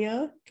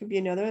hernia could be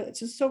another.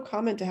 It's just so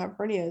common to have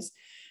hernias.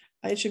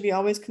 it should be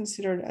always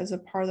considered as a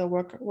part of the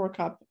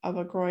workup of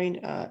a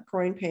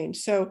groin pain.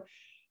 So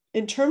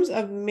in terms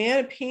of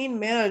pain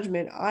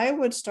management, I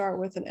would start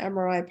with an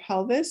MRI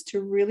pelvis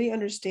to really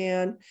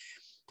understand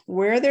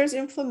where there's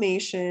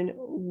inflammation,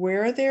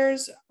 where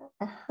there's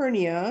a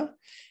hernia.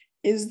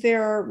 Is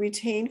there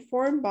retained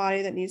foreign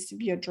body that needs to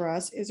be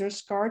addressed? Is there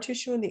scar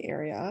tissue in the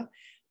area?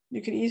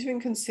 You can even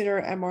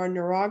consider MR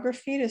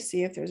neurography to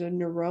see if there's a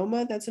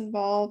neuroma that's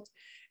involved,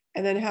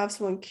 and then have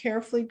someone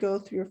carefully go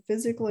through your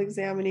physical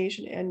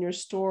examination and your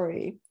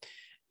story.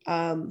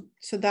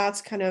 So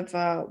that's kind of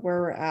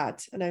where we're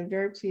at. And I'm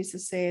very pleased to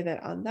say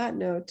that on that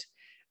note,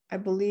 I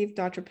believe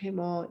Dr.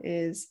 Paiement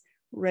is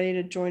ready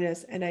to join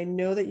us. And I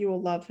know that you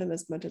will love him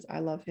as much as I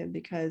love him,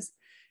 because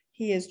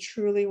he is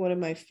truly one of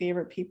my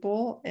favorite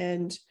people.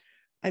 And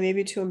I may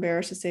be too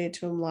embarrassed to say it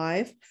to him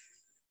live.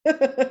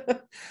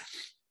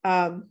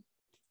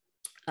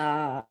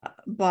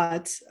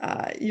 But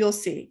you'll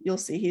see,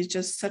 he's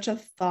just such a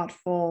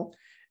thoughtful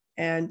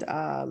and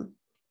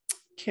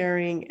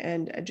caring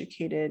and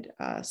educated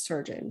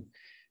surgeon.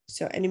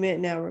 So any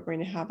minute now, we're going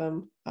to have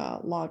him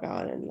log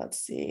on, and let's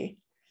see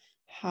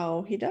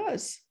how he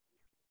does.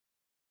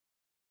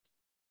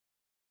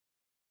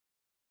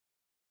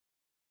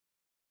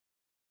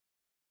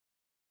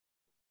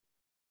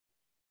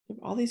 We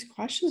have all these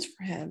questions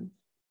for him,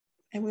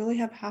 and we only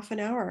have half an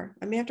hour.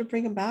 I may have to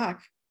bring him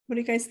back. What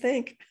do you guys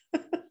think?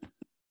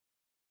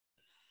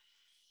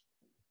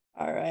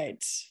 All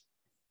right.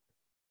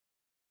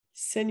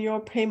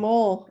 Senor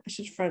Paiement. I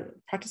should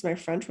practice my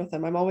French with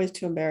him. I'm always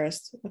too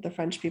embarrassed with the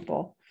French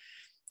people,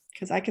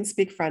 because I can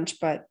speak French,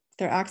 but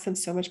their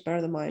accent's so much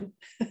better than mine.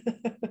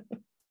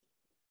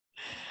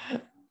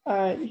 All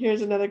right,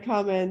 here's another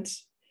comment.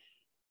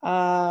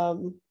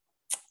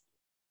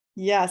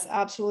 Yes,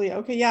 absolutely.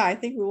 Okay, yeah, I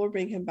think we will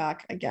bring him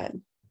back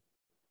again,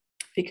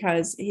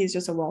 because he's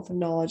just a wealth of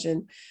knowledge,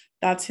 and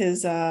that's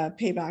his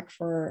payback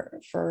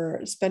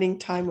for spending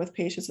time with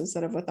patients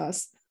instead of with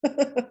us.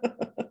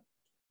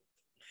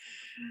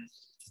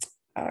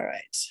 All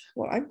right,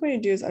 what I'm going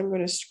to do is I'm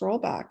going to scroll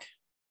back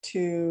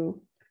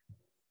to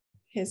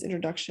his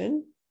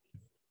introduction,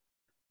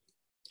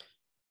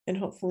 and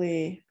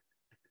hopefully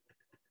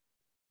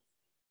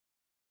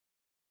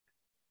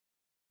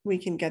we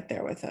can get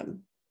there with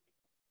him.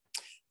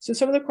 So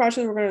some of the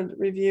questions we're going to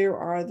review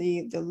are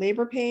the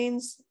labor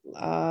pains,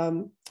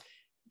 the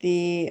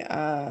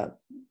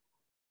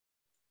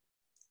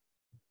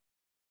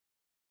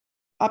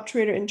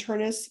obturator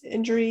internus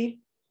injury,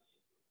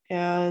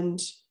 and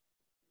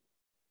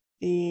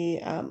the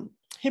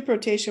hip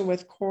rotation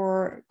with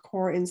core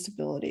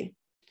instability.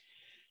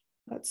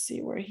 Let's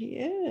see where he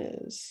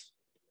is.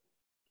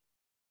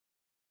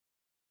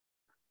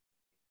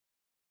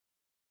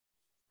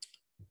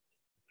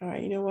 All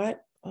right, you know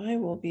what? I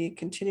will be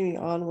continuing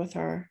on with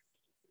our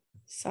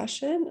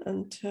session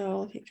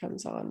until he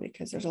comes on,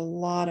 because there's a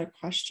lot of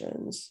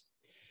questions.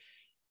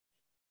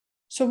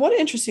 So one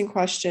interesting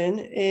question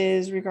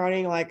is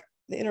regarding like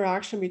the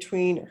interaction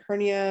between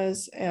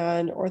hernias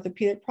and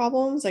orthopedic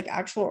problems,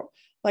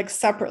 like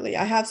separately.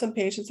 I have some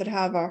patients that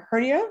have a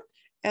hernia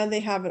and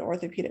they have an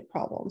orthopedic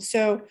problem.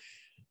 So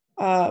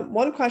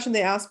one question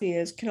they ask me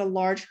is, can a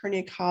large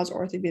hernia cause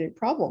orthopedic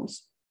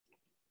problems?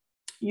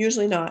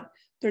 Usually not.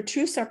 They're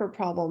two separate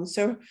problems.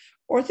 So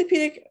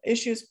orthopedic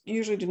issues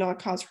usually do not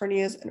cause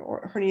hernias, and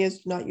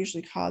hernias do not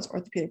usually cause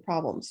orthopedic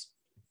problems.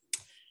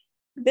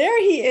 There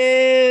he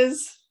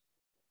is.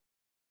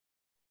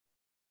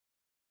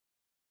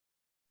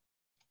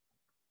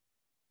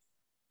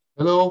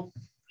 Hello.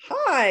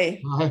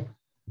 Hi. Hi.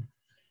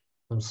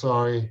 I'm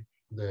sorry,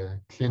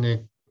 the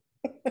clinic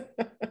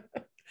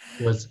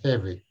was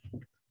heavy.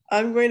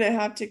 I'm going to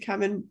have to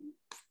come and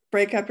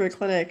break up your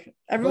clinic.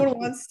 Everyone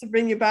wants to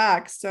bring you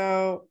back.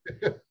 So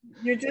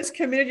you just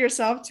committed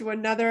yourself to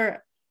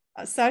another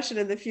session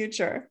in the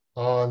future.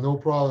 No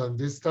problem.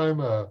 This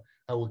time I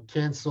will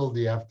cancel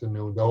the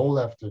whole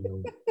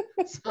afternoon.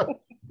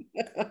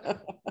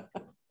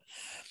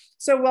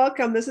 So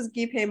welcome. This is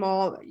Guy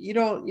Paiement. You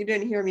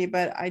didn't hear me,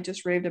 but I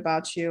just raved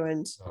about you,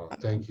 and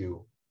thank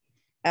you.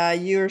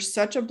 You're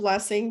such a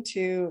blessing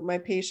to my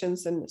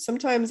patients, and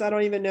sometimes I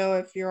don't even know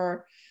if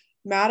you're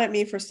mad at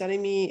me for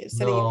sending you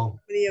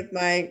many of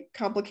my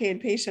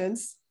complicated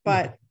patients,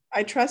 but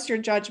I trust your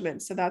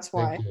judgment, so that's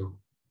why. Thank you.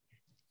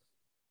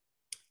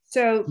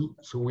 So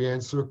we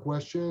answer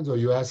questions, or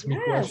you ask me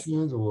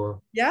questions,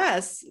 or?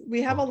 Yes,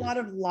 we have a lot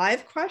of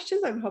live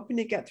questions. I'm hoping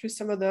to get through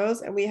some of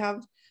those, and we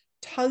have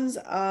tons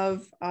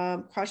of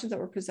questions that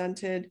were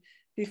presented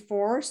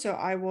before, so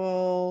I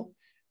will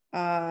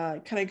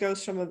kind of go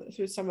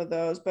through some of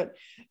those. But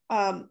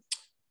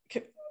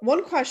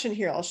one question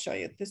here, I'll show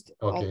you this.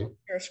 I'll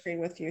share a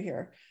screen with you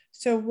here.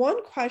 So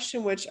one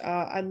question which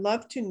I'd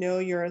love to know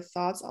your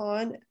thoughts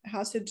on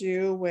has to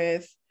do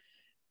with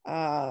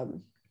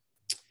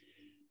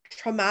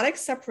traumatic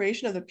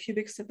separation of the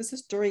pubic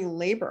symphysis during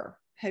labor.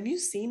 Have you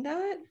seen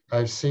that?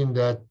 I've seen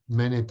that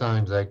many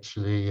times,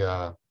 actually.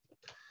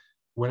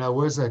 When I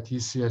was at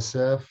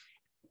ECSF,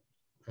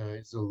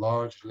 it's a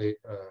large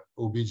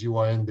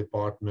OBGYN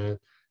department.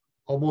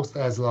 almost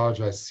as large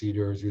as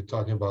Cedars. You're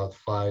talking about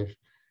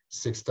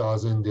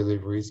 6,000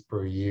 deliveries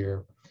per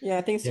year. Yeah,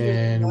 I think Cedars is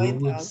And we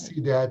would 9,000.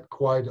 see that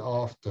quite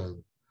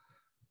often.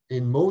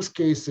 In most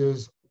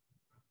cases,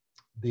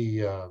 the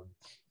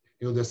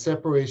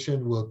separation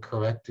will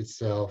correct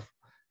itself,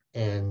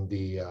 and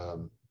the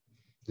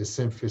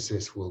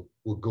symphysis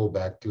will go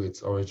back to its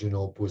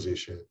original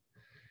position.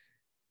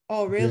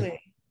 Oh, really?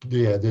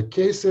 The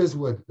cases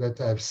that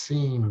I've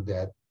seen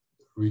that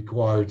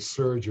required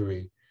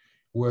surgery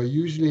were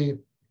usually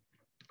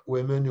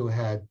women who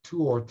had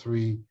 2 or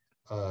 3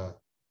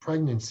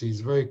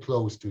 pregnancies very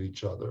close to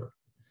each other.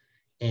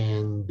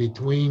 And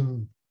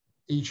between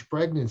each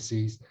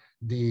pregnancies,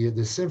 the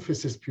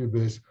symphysis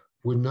pubis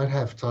would not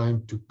have time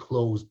to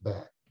close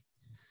back.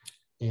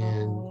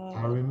 And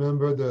I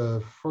remember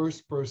the first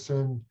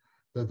person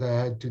that I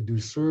had to do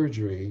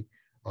surgery,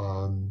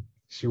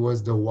 she was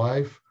the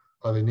wife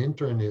of an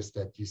internist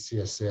at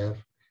UCSF,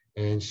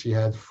 and she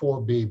had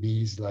 4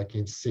 babies like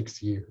in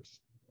 6 years.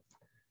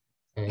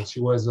 And she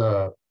was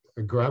a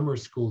grammar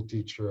school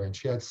teacher, and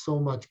she had so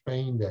much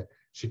pain that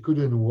she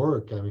couldn't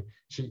work. I mean,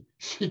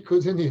 she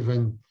couldn't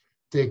even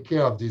take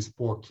care of these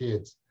poor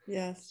kids.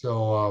 Yes. So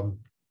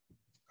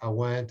I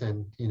went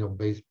and,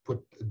 put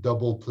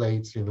double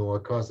plates,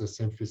 across the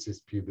symphysis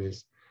pubis,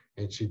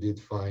 and she did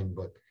fine.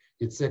 But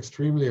it's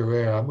extremely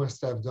rare. I must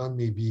have done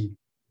maybe,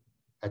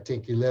 I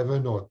think,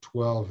 11 or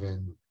 12 in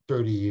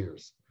 30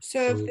 years. So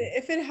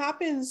if it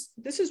happens,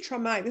 this is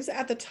traumatic. This is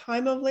at the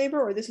time of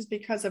labor, or this is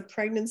because of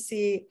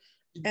pregnancy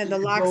and the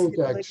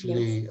laxity?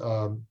 Actually,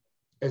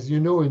 as you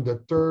know, in the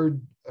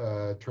 3rd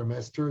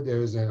trimester,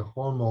 there is a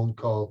hormone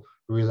called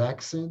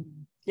relaxin.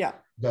 Yeah.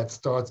 That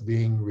starts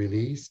being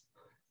released,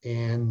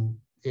 and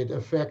it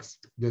affects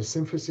the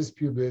symphysis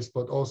pubis,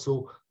 but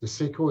also the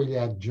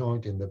sacroiliac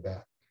joint in the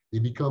back. They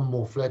become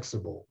more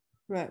flexible.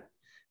 Right.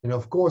 And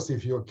of course,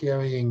 if you're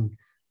carrying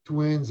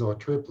twins or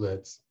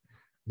triplets,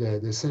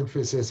 the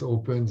symphysis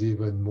opens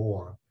even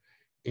more.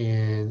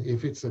 And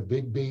if it's a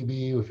big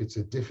baby, if it's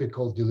a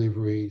difficult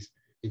deliveries,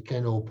 it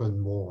can open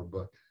more.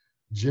 But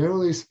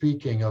generally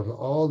speaking, of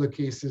all the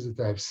cases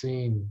that I've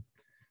seen,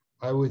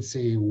 I would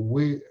say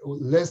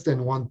less than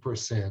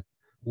 1%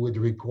 would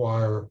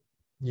require,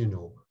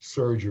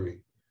 surgery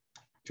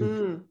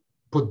to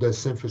put the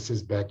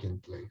symphysis back in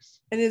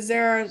place. And is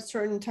there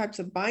certain types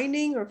of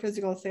binding or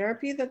physical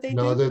therapy that they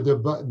do?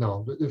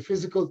 The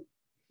physical,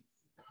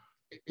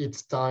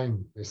 it's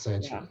time,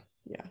 essentially.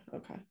 Yeah.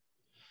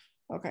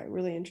 Okay,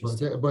 really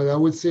interesting. But I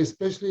would say,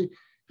 especially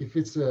if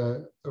it's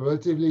a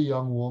relatively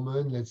young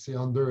woman, let's say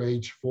under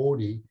age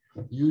 40,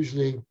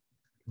 usually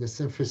the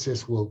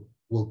symphysis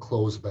will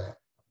close back.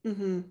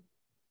 Mm-hmm.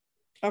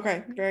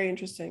 Okay, very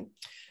interesting.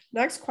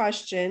 Next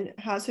question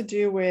has to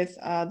do with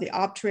the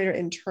obturator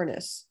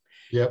internus.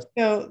 Yep.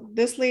 So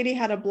this lady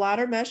had a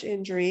bladder mesh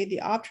injury.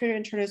 The obturator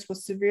internus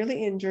was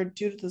severely injured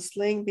due to the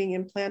sling being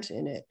implanted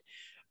in it.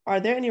 Are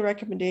there any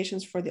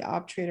recommendations for the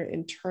obturator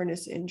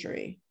internus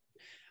injury?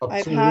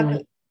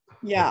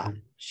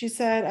 She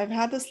said, I've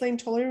had the sling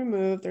totally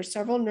removed. There's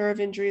several nerve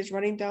injuries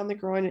running down the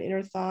groin and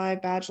inner thigh,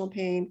 vaginal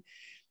pain,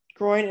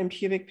 groin and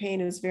pubic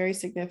pain is very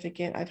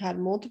significant. I've had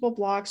multiple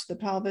blocks to the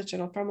pelvis,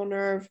 genitofemoral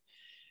nerve,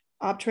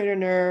 obturator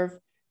nerve,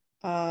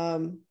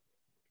 kind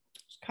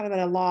of at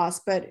a loss,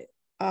 but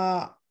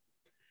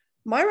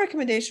my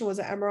recommendation was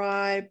an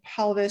MRI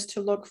pelvis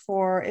to look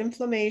for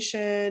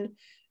inflammation,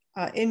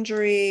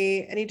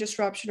 injury, any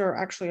disruption, or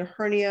actually a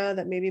hernia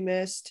that may be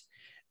missed.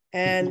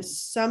 And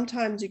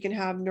sometimes you can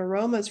have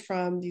neuromas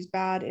from these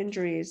bad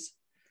injuries.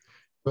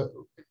 But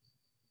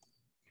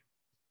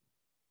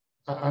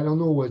I don't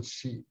know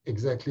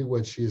exactly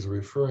what she's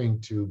referring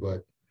to,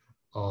 but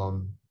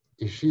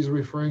if she's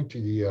referring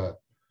to the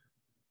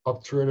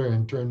obturator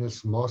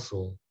internus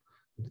muscle,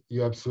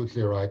 you're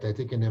absolutely right. I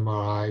think an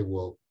MRI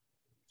will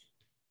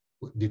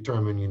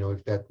determine,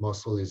 if that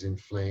muscle is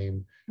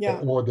inflamed,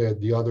 or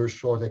the other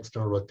short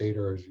external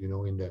rotators,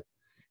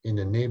 in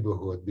the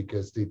neighborhood,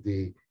 because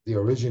they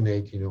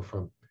originate,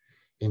 from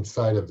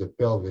inside of the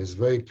pelvis,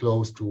 very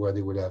close to where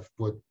they would have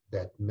put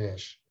that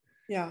mesh.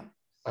 Yeah.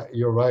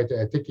 You're right.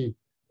 I think the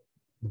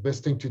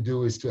best thing to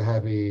do is to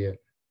have a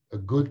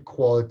good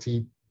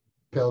quality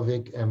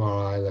pelvic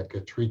MRI, like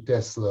a 3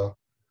 Tesla.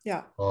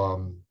 Yeah.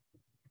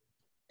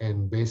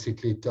 And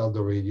basically tell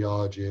the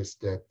radiologist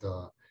that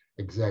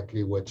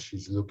exactly what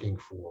she's looking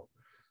for.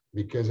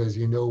 Because as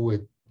you know,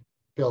 with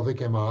pelvic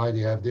MRI, they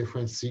have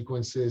different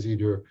sequences,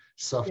 either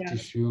soft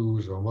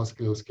tissues or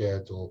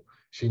musculoskeletal.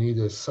 She needs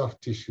a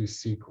soft tissue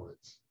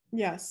sequence.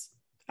 Yes,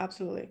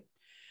 absolutely.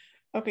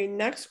 Okay,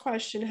 next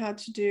question had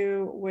to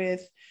do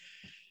with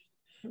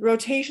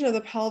rotation of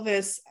the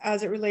pelvis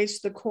as it relates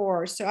to the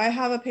core. So I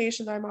have a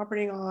patient that I'm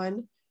operating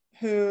on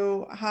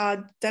who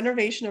had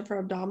denervation of her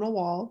abdominal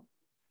wall.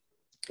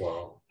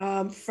 Wow.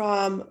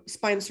 From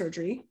spine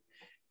surgery,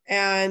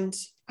 and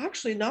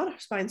actually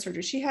not spine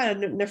surgery. She had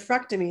a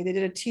nephrectomy. They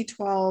did a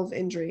T12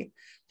 injury.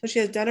 So she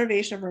has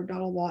denervation of her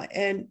abdominal wall,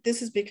 and this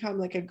has become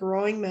like a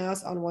growing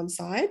mass on one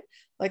side,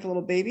 like a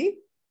little baby.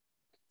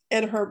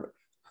 And her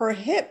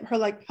hip, her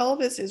like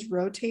pelvis is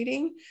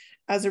rotating,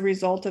 as a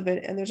result of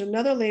it. And there's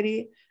another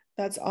lady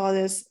that's on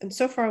this. And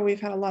so far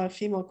we've had a lot of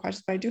female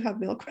questions, but I do have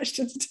male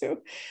questions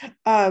too.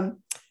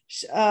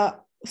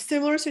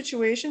 Similar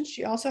situation.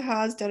 She also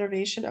has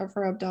denervation of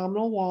her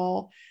abdominal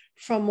wall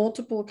from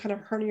multiple kind of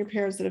hernia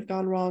repairs that have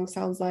gone wrong.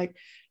 Sounds like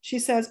she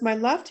says, my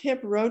left hip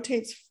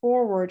rotates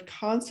forward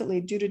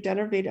constantly due to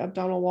denervated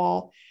abdominal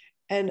wall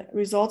and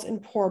results in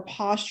poor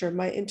posture.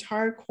 My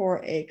entire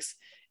core aches.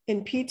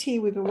 In PT,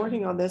 we've been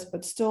working on this,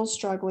 but still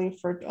struggling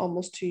for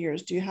almost 2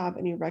 years. Do you have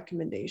any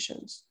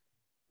recommendations?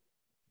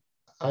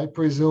 I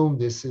presume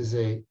this is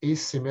a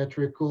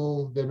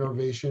asymmetrical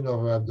denervation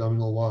of our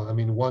abdominal wall. I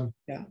mean, one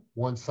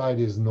side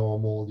is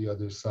normal, the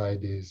other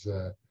side is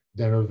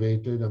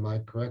denervated. Am I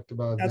correct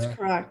about that? That's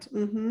correct.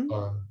 Mm-hmm.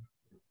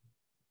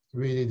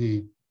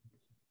 Really,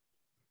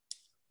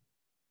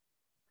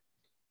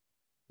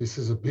 this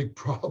is a big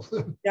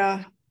problem.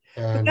 Yeah.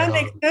 And but that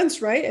makes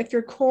sense, right? If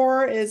your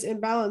core is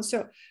imbalanced.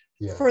 So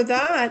yeah. For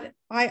that,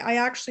 I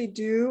actually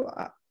do,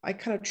 I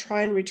kind of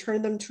try and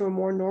return them to a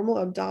more normal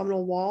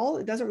abdominal wall.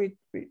 It doesn't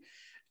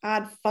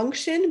add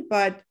function,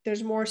 but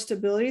there's more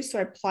stability. So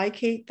I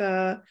plicate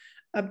the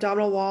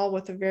abdominal wall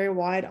with a very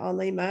wide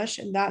onlay mesh,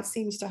 and that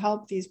seems to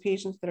help these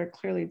patients that are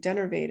clearly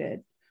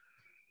denervated.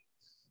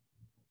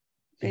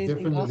 It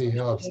definitely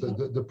helps.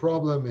 The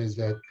problem is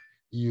that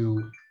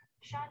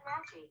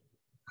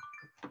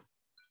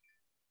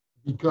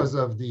because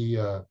of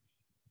the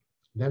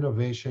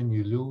denervation,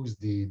 you lose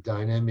the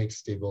dynamic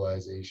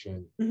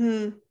stabilization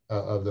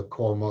of the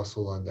core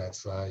muscle on that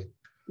side.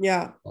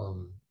 Yeah.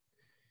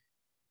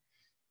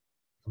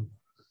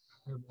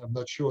 I'm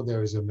not sure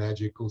there is a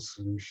magical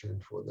solution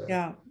for that.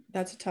 Yeah,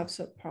 that's a tough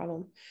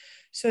problem.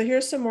 So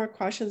here's some more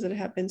questions that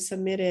have been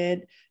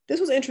submitted. This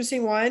was an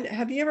interesting one.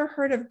 Have you ever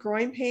heard of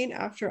groin pain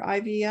after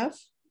IVF,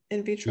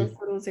 in vitro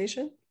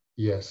fertilization?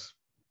 Yes.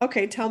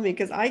 Okay, tell me,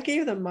 because I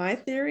gave them my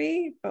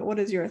theory, but what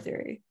is your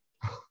theory?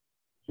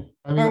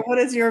 I mean, or what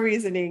is your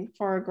reasoning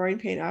for groin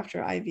pain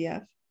after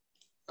IVF?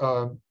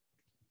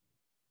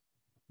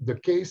 The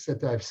case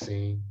that I've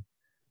seen,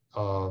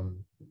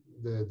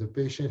 the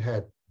patient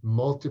had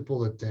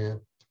multiple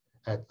attempts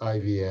at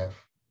IVF,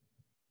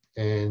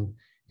 and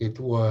it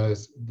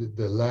was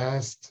the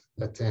last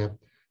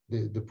attempt.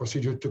 The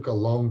procedure took a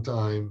long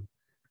time,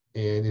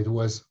 and it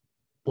was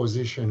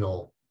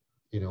positional,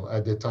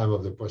 at the time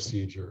of the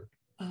procedure.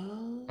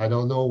 Oh. I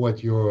don't know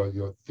what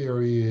your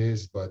theory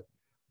is, but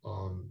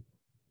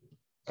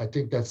I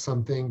think that's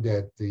something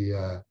that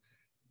the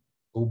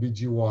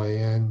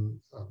OBGYN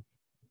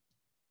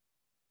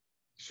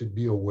should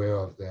be aware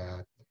of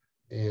that.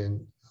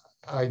 And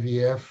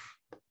IVF,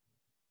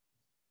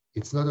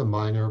 it's not a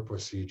minor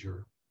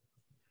procedure.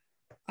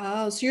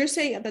 Oh, so you're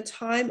saying at the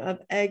time of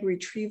egg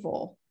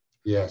retrieval?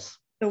 Yes.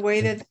 The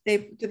way that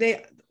they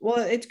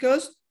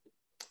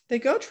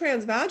go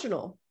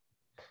transvaginal.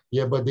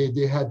 Yeah, but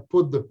they had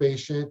put the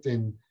patient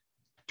in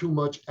too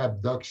much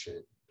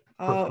abduction.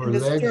 Her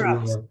legs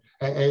were,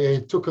 and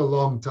it took a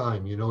long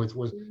time. It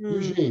was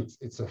usually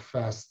it's a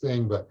fast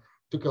thing, but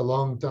it took a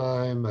long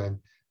time. And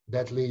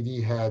that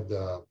lady had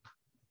a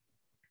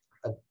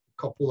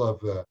couple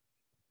of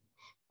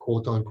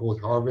quote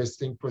unquote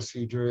harvesting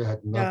procedure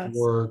had not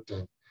worked,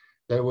 and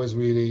that was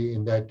really,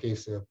 in that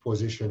case, a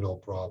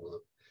positional problem.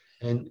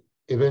 And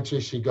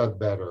eventually she got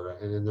better,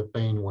 and then the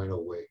pain went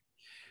away.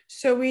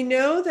 So we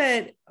know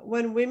that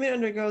when women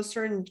undergo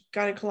certain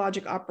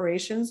gynecologic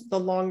operations, the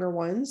longer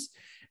ones,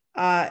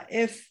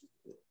 if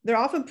they're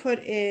often put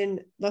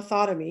in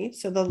lithotomy,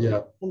 so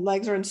the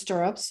legs are in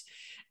stirrups,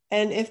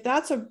 and if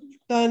that's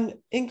done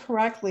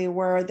incorrectly,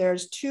 where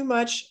there's too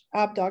much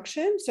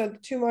abduction, so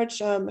too much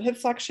hip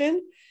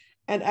flexion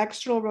and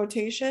external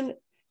rotation,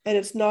 and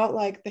it's not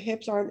like the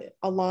hips aren't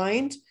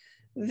aligned,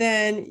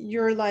 then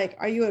you're like,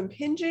 are you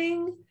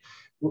impinging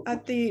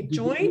at the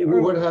joint? Or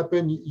what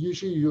happened?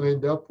 Usually you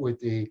end up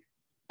with a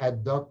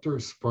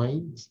adductor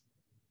sprains,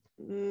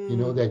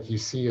 that you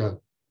see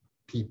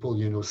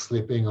people,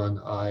 slipping on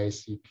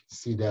ice. You can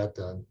see that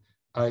on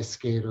ice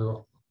skater,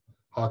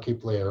 hockey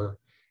player,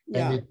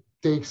 and it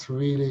takes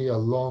really a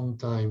long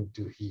time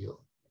to heal.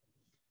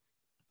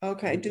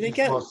 Okay. Do they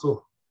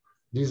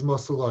these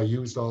muscles are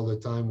used all the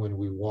time when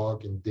we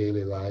walk in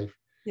daily life.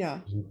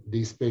 Yeah. And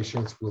these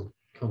patients will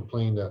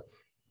complain that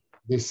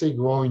they say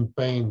groin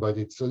pain, but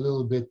it's a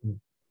little bit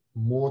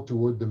more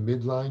toward the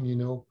midline,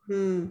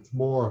 It's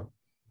more,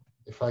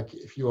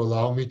 if you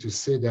allow me to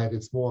say that,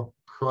 it's more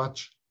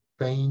crotch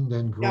pain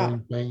than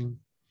groin pain.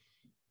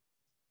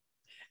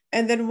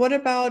 And then what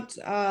about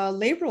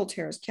labral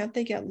tears? Can't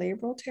they get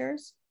labral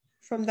tears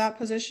from that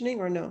positioning,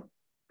 or no?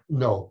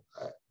 No.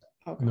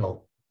 Okay.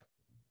 No.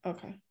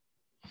 Okay.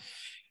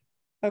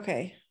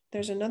 Okay.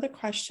 There's another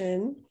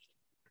question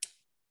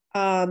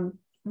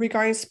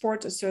regarding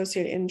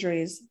sports-associated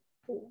injuries.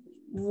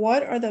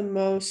 What are the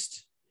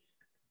most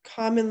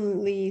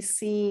commonly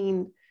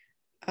seen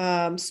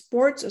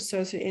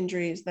sports-associated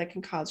injuries that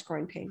can cause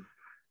groin pain?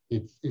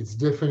 It's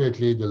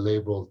definitely the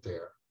labral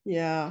tear.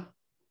 Yeah.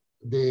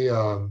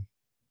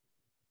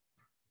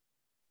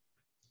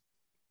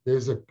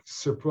 there's a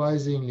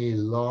surprisingly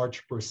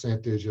large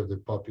percentage of the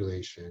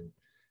population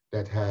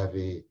that have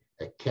a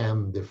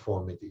cam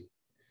deformity.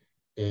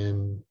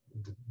 And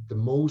the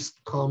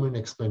most common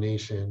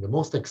explanation, the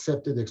most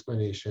accepted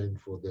explanation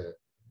for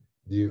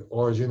the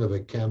origin of a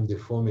cam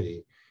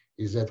deformity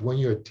is that when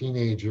you're a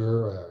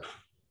teenager,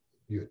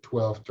 you're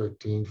 12,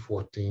 13,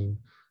 14,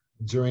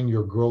 during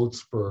your growth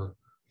spur,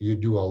 you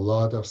do a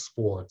lot of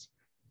sports.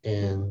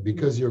 And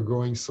because you're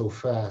growing so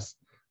fast,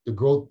 the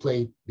growth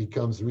plate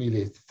becomes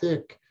really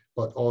thick,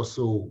 but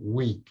also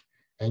weak.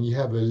 And you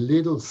have a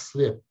little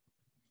slip.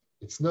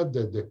 It's not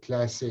the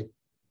classic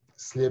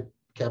slip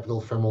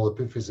capital femoral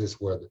epiphysis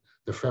where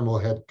the femoral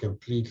head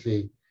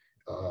completely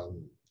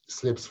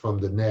slips from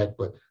the neck,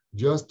 but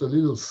just a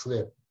little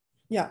slip.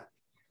 Yeah.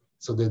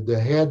 So that the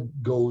head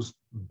goes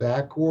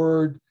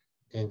backward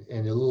and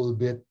a little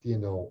bit,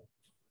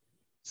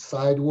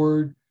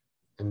 sideward,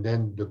 and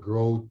then the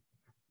growth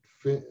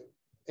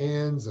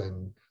ends,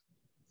 and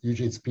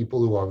usually it's people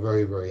who are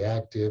very, very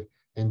active,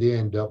 and they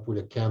end up with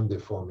a cam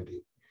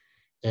deformity.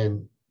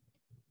 And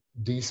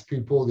these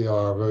people, they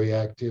are very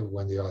active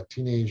when they are a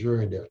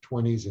teenager, in their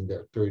 20s, in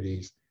their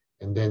 30s,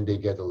 and then they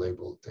get a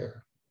labral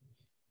tear.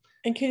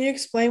 And can you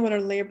explain what a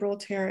labral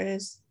tear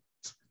is?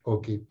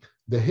 Okay.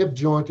 The hip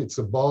joint, it's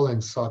a ball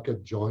and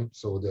socket joint.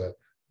 So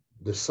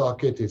the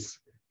socket is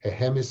a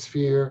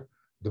hemisphere.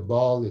 The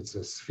ball, it's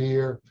a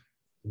sphere.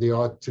 They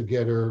are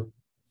together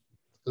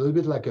a little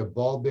bit like a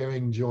ball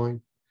bearing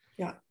joint.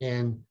 Yeah.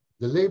 And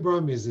the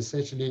labrum is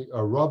essentially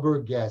a rubber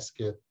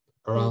gasket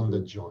around the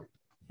joint.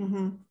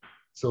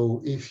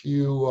 So if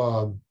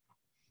you,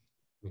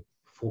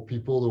 for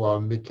people who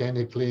are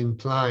mechanically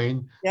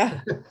inclined,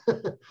 yeah.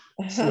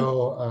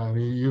 So I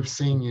mean, you've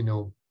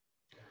seen,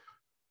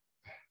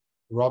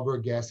 rubber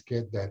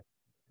gasket that,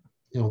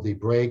 they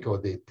break or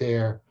they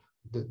tear.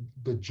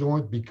 The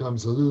joint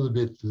becomes a little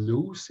bit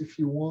loose, if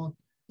you want.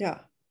 Yeah.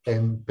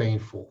 And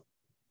painful.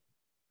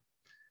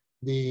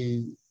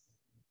 I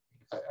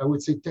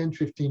would say 10,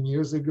 15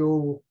 years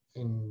ago,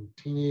 in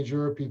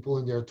teenager, people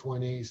in their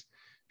 20s,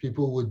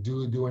 people would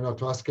do an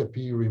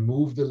arthroscopy,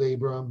 remove the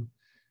labrum.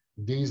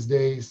 These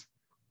days,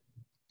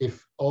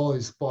 if all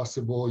is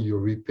possible, you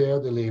repair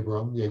the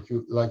labrum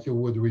like you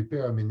would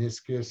repair a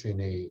meniscus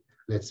in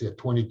let's say a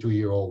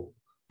 22-year-old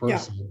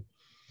person. Yeah.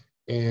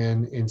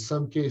 And in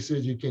some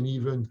cases, you can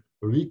even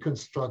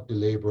reconstruct the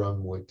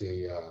labrum with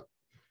a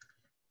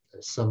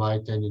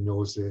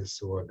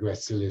semitendinosus or a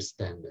gracilis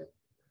tendon.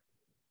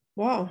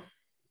 Wow.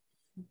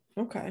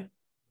 Okay.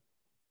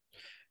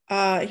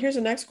 Here's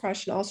the next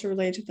question, also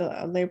related to the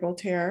labral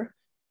tear.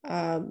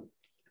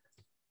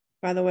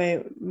 By the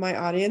way, my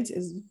audience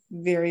is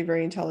very,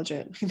 very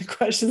intelligent. The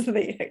questions that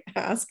they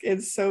ask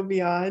is so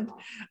beyond.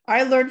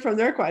 I learned from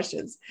their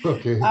questions.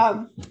 Okay.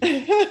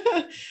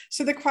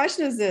 So the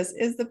question is this: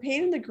 is the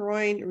pain in the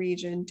groin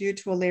region due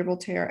to a labral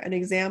tear an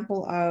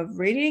example of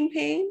radiating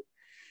pain,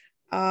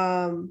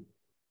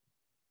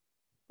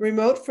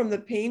 remote from the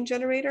pain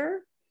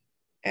generator?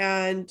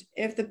 And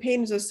if the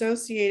pain is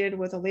associated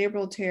with a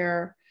labral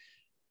tear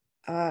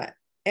and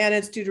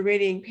it's due to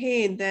radiating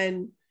pain,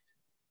 then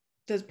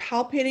does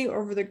palpating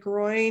over the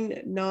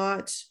groin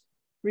not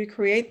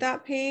recreate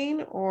that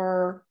pain,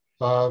 or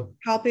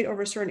palpate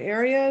over certain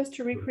areas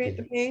to recreate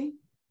the pain?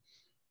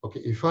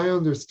 Okay, if I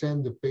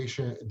understand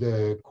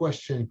the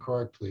question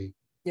correctly.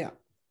 Yeah.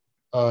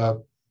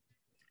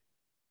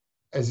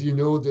 As you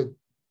know,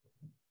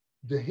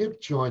 the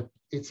hip joint,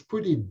 it's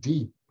pretty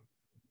deep.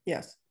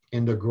 Yes.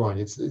 In the groin.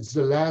 It's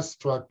the last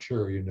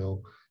structure,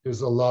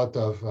 There's a lot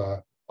of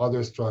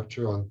other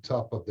structure on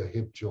top of the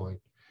hip joint.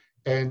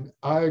 And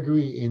I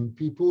agree, in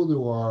people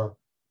who are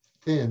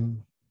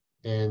thin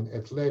and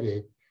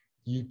athletic,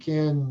 you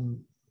can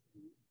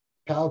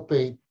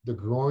palpate the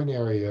groin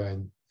area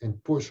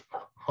and push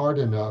hard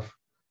enough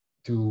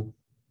to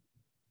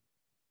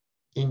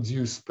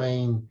induce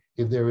pain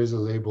if there is a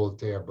labral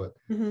tear. But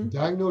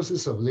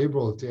diagnosis of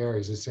labral tear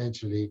is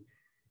essentially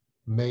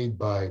made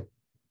by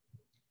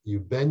you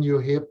bend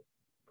your hip,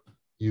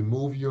 you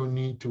move your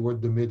knee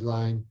toward the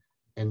midline,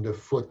 and the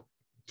foot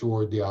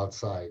toward the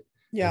outside.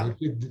 Yeah. And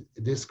if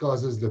this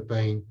causes the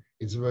pain,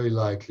 it's very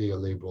likely a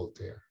labral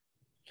tear.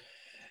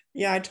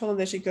 Yeah, I told them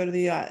they should go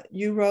to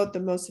you wrote the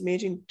most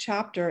amazing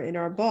chapter in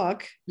our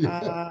book,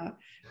 The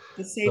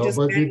Sage's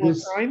Manual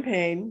of Groin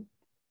Pain.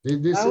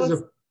 This is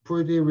a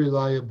pretty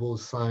reliable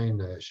sign,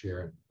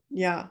 Shirin.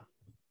 Yeah.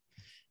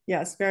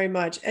 Yes, very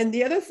much. And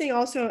the other thing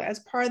also, as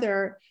part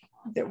of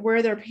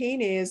where their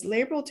pain is,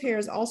 labral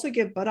tears also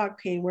give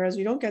buttock pain, whereas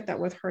you don't get that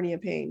with hernia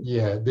pain.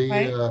 Yeah,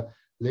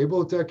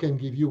 labral tear can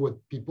give you what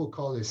people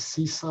call a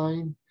C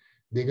sign.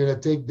 They're gonna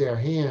take their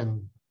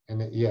hand and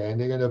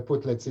they're gonna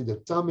put, let's say, the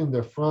thumb in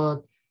the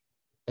front,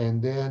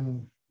 and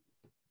then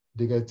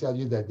they're gonna tell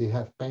you that they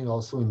have pain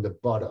also in the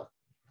buttock.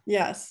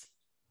 Yes.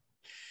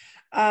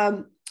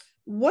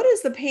 What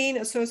is the pain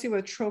associated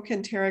with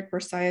trochanteric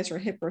bursitis or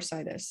hip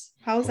bursitis?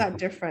 How is that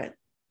different?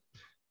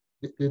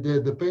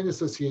 The pain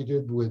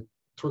associated with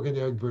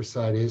trochanteric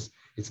bursitis,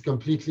 it's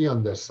completely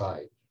on the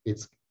side.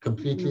 It's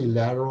completely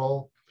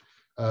lateral.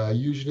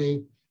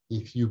 Usually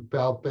if you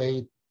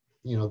palpate,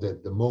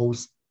 the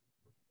most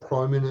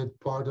prominent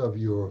part of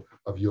your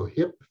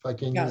hip, if I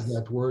can use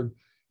that word,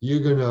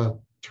 you're gonna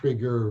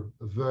trigger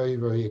very,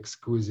 very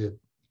exquisite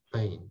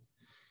pain.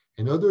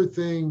 Another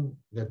thing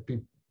that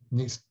people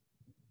needs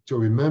to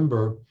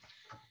remember,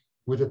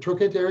 with a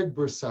trochanteric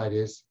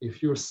bursitis,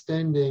 if you're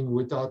standing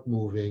without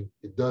moving,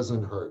 it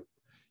doesn't hurt.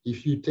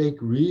 If you take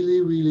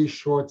really, really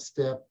short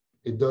step,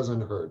 it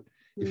doesn't hurt.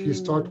 If you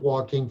start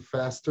walking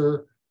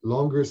faster,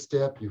 longer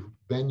step, you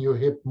bend your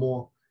hip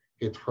more,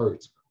 it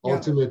hurts. Yeah.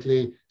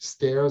 Ultimately,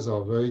 stairs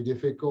are very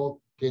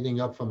difficult.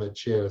 Getting up from a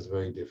chair is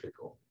very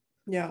difficult.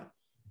 Yeah.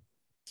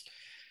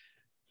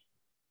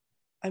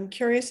 I'm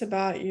curious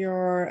about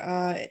your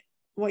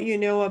what you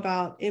know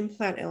about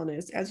implant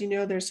illness. As you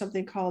know, there's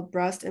something called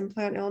breast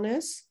implant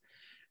illness.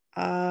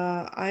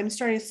 I'm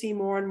starting to see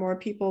more and more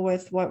people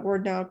with what we're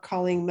now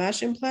calling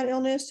mesh implant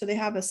illness. So they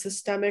have a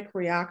systemic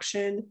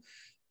reaction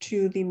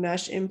to the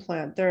mesh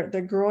implant.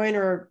 Their groin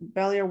or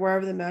belly or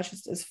wherever the mesh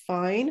is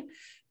fine,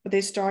 but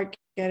they start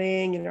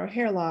getting,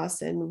 hair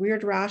loss and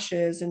weird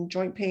rashes and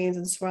joint pains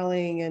and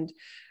swelling and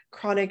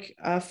chronic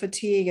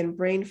fatigue and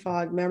brain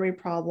fog, memory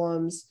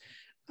problems,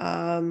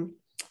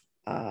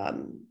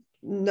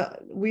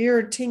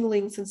 weird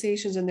tingling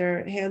sensations in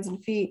their hands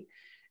and feet.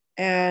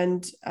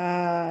 And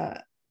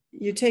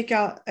you take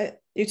out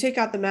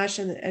the mesh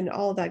and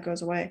all of that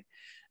goes away.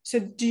 So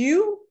do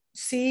you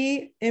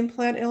see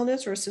implant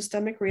illness or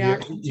systemic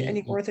reaction to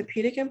any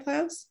orthopedic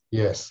implants?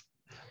 Yes.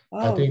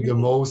 I think the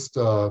most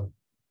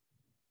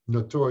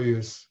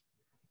notorious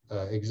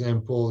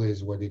example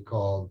is what they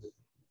called,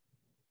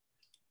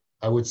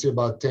 I would say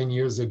about 10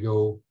 years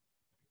ago,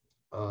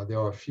 there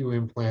are a few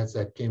implants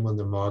that came on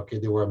the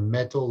market. They were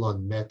metal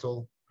on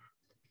metal.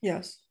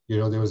 Yes.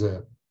 There was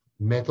a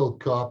metal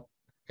cup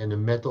and a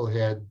metal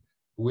head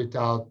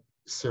without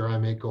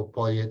ceramic or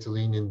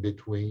polyethylene in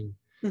between.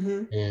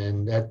 Mm-hmm.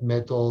 And that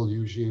metal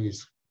usually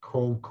is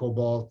chrome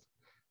cobalt.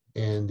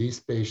 And these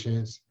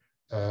patients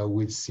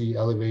would see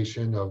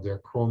elevation of their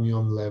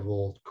chromium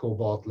level,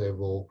 cobalt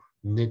level,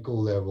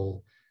 nickel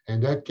level.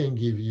 And that can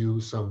give you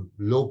some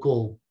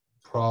local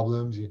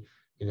problems,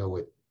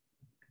 with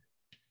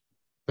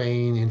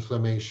pain,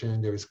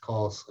 inflammation. There's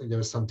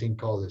something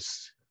called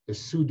a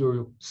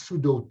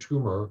pseudo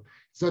tumor.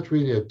 It's not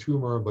really a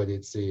tumor, but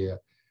it's a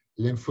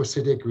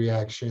lymphocytic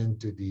reaction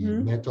to the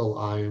metal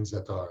ions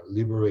that are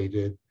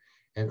liberated.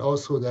 And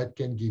also that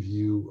can give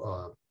you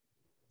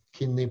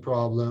kidney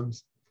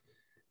problems,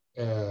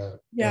 and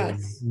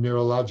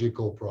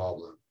neurological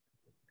problem.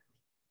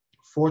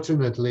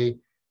 Fortunately,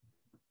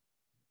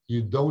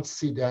 you don't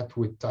see that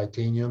with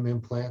titanium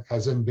implant.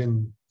 Hasn't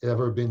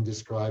ever been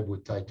described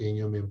with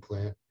titanium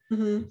implant.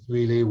 Mm-hmm. It's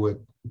really with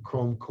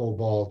chrome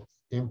cobalt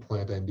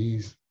implant, and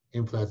these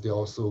implants, they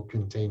also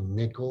contain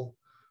nickel.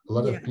 A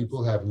lot of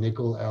people have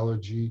nickel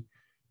allergy.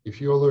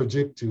 If you're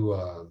allergic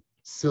to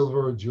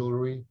silver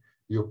jewelry,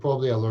 you're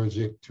probably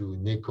allergic to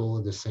nickel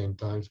at the same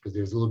time, because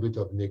there's a little bit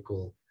of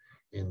nickel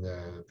in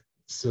the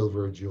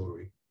silver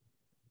jewelry.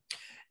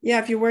 Yeah,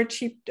 if you wear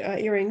cheap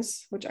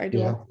earrings, which I do.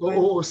 Yeah.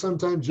 Or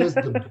sometimes just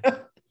the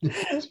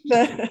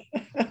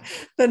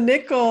the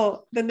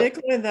nickel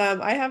in them.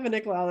 I have a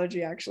nickel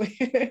allergy, actually.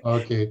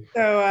 Okay.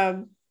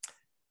 So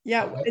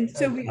and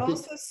so we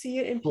also see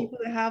it in people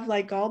that have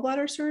like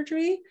gallbladder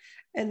surgery,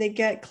 and they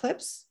get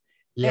clips.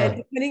 Yeah. And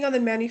depending on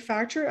the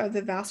manufacturer of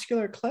the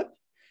vascular clip,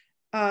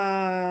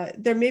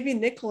 there may be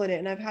nickel in it,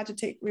 and I've had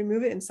to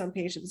remove it in some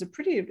patients. It's a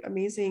pretty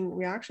amazing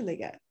reaction they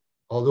get.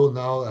 Although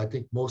now I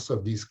think most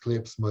of these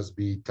clips must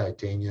be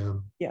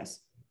titanium.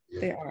 Yes,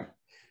 they are.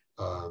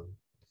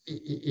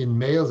 In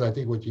males, I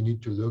think what you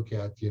need to look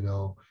at,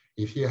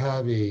 if you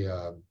have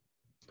a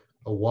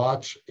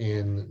watch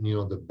and,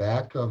 the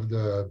back of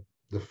the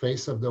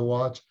face of the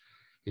watch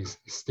is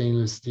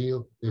stainless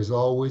steel, there's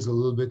always a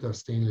little bit of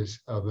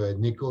a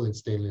nickel in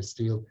stainless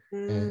steel.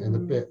 And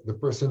the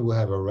person will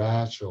have a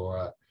rash,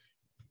 or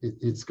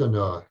it's going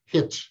to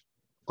hitch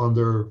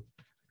under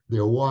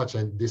their watch,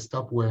 and they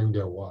stop wearing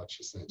their watch,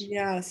 essentially.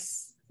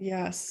 Yes,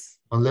 yes.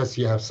 Unless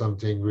you have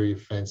something really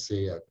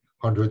fancy at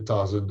 $100,000.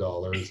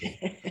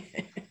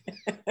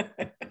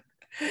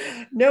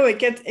 No,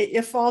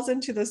 it falls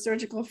into the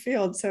surgical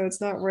field, so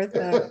it's not worth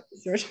that.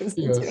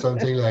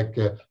 Something like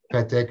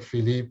Patek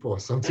Philippe or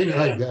something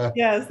like that.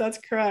 Yes, that's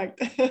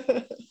correct.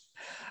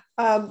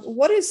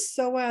 What is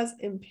Psoas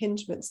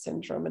Impingement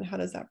syndrome, and how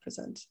does that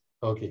present?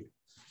 Okay,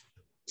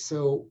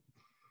 so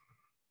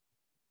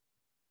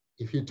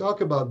if you talk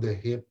about the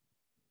hip,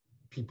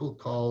 people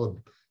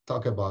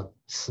talk about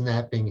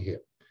snapping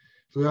hip.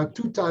 So there are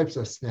two types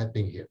of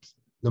snapping hips.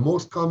 The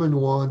most common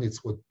one,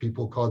 it's what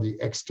people call the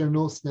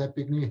external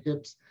snapping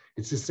hips.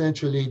 It's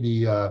essentially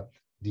the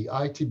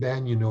IT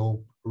band,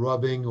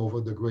 rubbing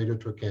over the greater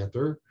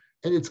trochanter,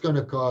 and it's going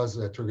to cause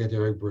a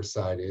trochanteric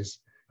bursitis.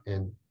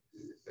 And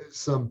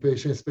some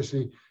patients,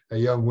 especially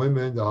young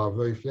women that are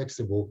very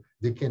flexible,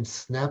 they can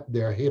snap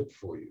their hip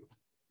for you.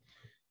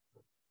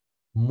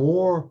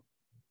 More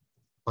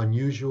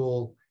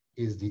unusual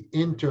is the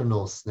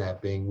internal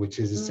snapping, which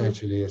is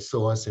essentially a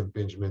Psoas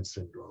impingement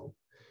syndrome.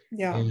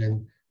 Yeah.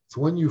 And So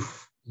when you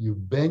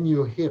bend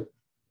your hip,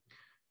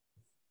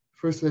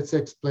 first let's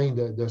explain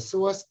that the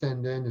psoas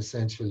tendon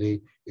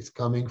essentially is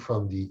coming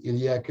from the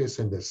iliacus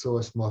and the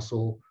psoas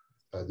muscle.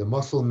 The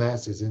muscle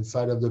mass is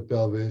inside of the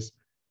pelvis.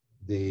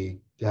 They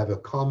have a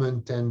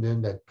common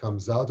tendon that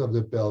comes out of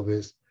the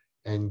pelvis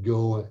and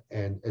go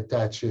and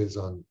attaches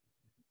on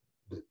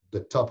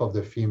the top of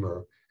the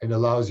femur and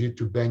allows you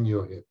to bend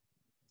your hip.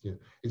 You know,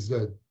 it's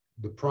the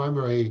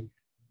primary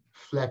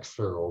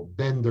flexor or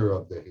bender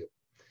of the hip.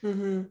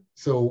 Mm-hmm.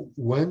 So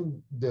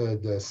when the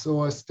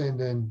psoas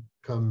tendon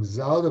comes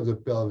out of the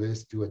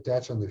pelvis to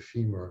attach on the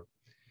femur,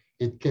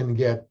 it can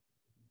get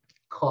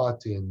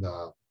caught in,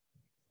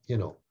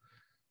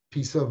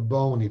 piece of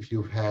bone if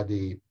you've had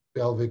a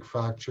pelvic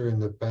fracture in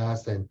the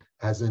past and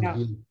hasn't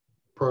healed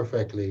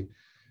perfectly.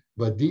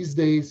 But these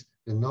days,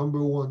 the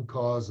number one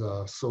cause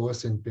of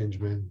psoas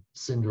impingement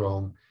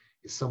syndrome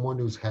is someone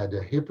who's had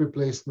a hip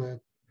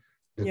replacement.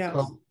 The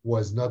cup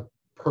was not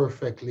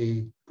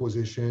perfectly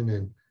positioned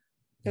and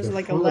there's the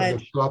like front a ledge. of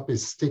the cup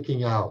is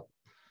sticking out.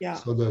 Yeah.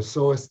 So the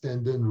psoas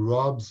tendon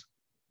rubs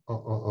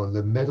on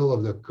the metal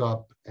of the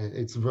cup and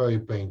it's very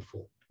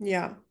painful.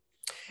 Yeah.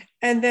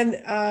 And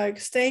then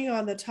staying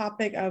on the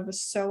topic of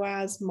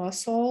psoas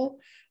muscle,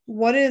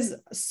 what is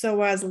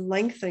psoas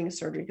lengthening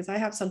surgery? Because I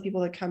have some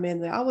people that come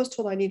in, I was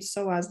told I need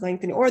psoas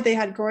lengthening, or they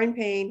had groin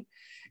pain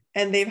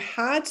and they've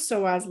had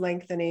psoas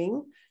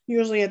lengthening,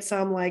 usually at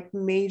some like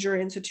major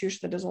institution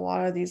that does a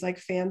lot of these like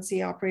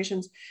fancy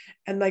operations,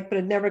 and like, but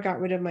it never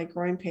got rid of my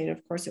groin pain.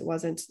 Of course, it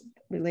wasn't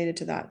related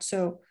to that.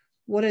 So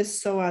what is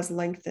psoas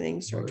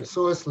lengthening surgery?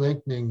 Psoas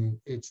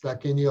lengthening, it's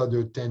like any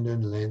other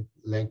tendon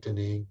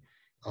lengthening.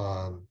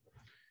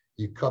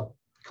 You cut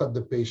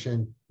the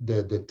patient,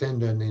 the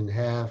tendon in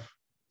half,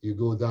 you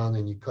go down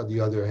and you cut the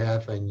other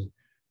half and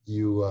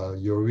you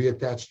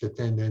reattach the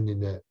tendon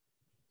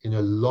in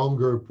a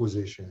longer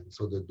position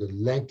so that the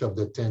length of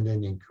the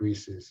tendon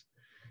increases.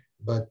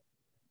 But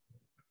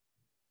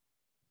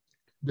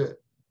the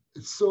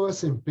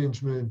psoas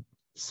impingement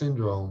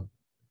syndrome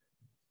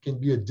can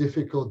be a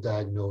difficult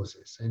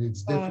diagnosis, and it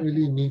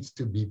definitely needs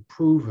to be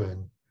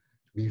proven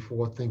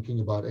before thinking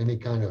about any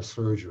kind of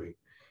surgery.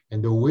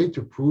 And the way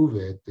to prove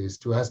it is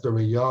to ask the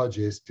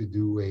radiologist to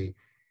do an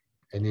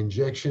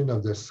injection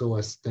of the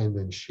psoas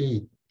tendon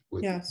sheet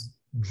with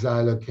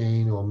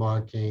xylocaine or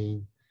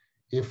marcaine.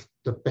 If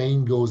the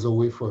pain goes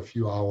away for a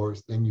few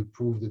hours, then you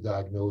prove the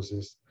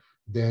diagnosis.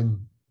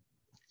 Then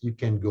you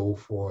can go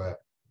for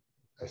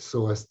a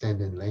psoas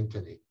tendon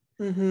lengthening.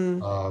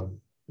 Mm-hmm.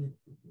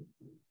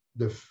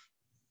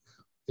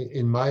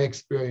 In my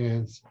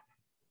experience,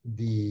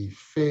 the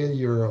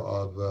failure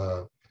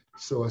of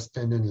psoas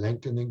tendon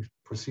lengthening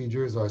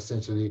procedures are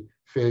essentially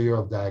failure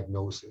of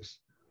diagnosis.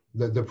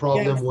 The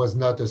problem was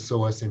not a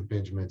psoas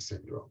impingement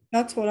syndrome.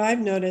 That's what I've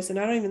noticed, and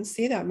I don't even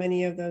see that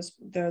many of those.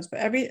 But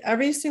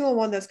every single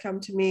one that's come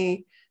to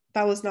me,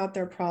 that was not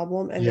their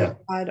problem, and they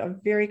had a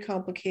very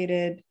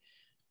complicated,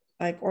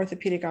 like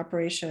orthopedic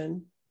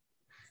operation.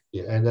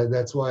 Yeah, and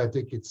that's why I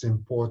think it's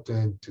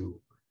important to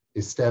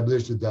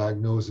establish the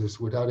diagnosis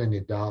without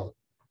any doubt,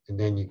 and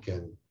then you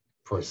can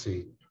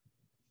proceed.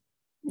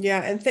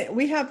 Yeah, and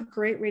we have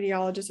great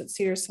radiologists at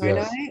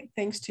Cedars-Sinai.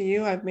 Thanks to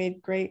you, I've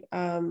made great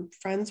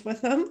friends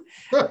with them.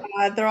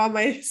 They're on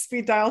my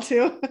speed dial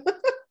too.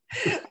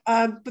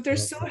 But they're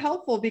so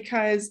helpful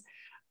because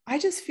I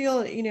just feel,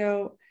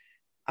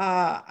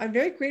 I'm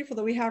very grateful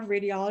that we have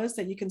radiologists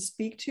that you can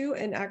speak to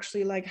and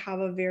actually like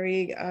have a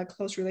very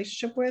close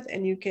relationship with,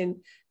 and you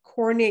can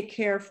coordinate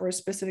care for a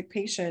specific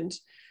patient.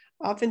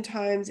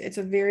 Oftentimes it's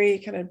a very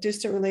kind of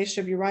distant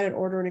relationship. You write an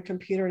order in a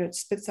computer and it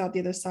spits out the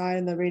other side,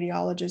 and the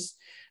radiologist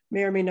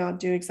may or may not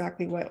do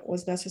exactly what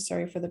was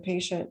necessary for the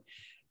patient.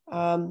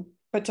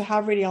 But to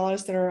have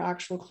radiologists that are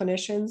actual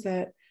clinicians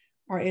that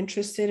are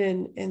interested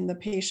in the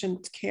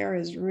patient's care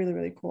is really,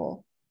 really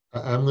cool.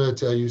 I'm going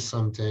to tell you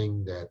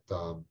something that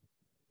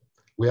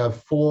we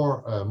have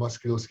 4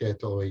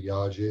 musculoskeletal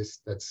radiologists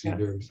at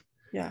Cedars.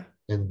 Yeah.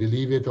 And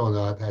believe it or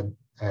not, I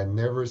had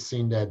never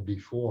seen that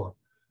before.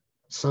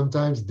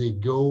 Sometimes they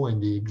go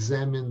and they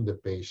examine the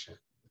patient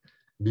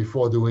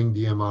before doing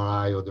the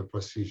MRI or the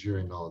procedure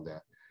and all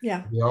that.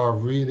 Yeah. They are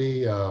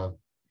really, they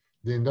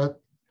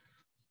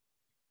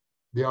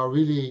are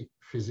really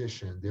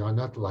physicians. They are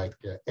not like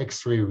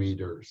X-ray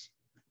readers.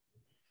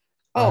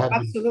 Oh,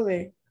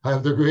 absolutely. I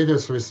have the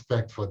greatest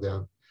respect for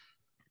them.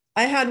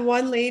 I had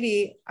one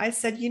lady, I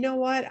said, you know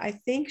what? I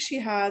think she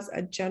has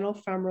a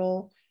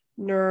genitofemoral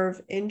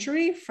nerve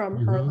injury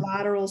from her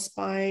lateral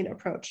spine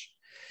approach.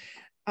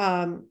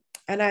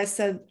 And I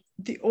said,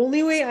 the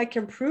only way I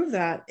can prove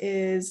that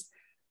is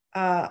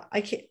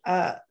I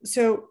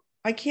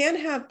can't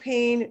have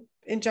pain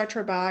inject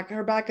her back.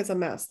 Her back is a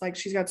mess. Like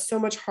she's got so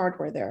much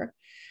hardware there.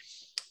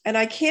 And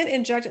I can't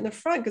inject in the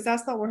front because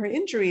that's not where her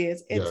injury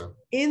is. It's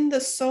in the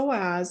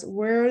psoas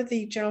where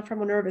the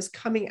genitofemoral nerve is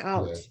coming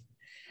out. Yeah.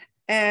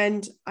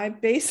 And I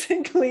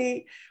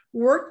basically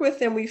worked with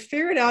them. We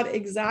figured out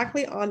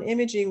exactly on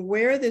imaging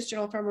where this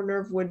genitofemoral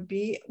nerve would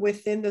be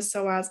within the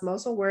psoas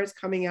muscle, where it's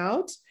coming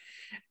out.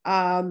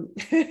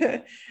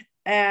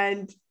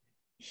 And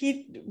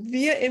he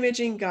via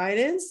imaging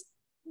guidance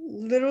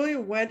literally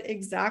went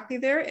exactly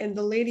there, and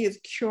the lady is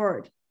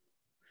cured.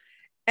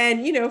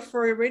 And you know,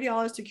 for a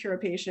radiologist to cure a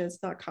patient,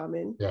 it's not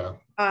common. Yeah.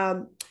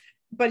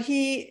 But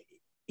he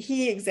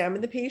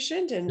examined the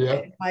patient and, Yeah.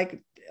 and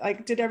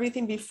like did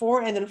everything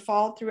before and then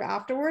followed through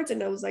afterwards.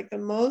 And it was like the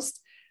most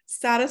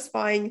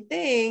satisfying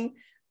thing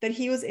that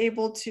he was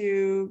able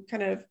to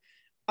kind of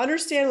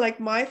understand like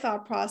my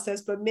thought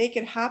process, but make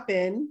it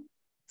happen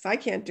because I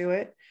can't do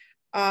it.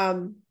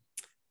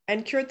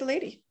 And cured the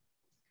lady.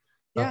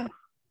 Yeah.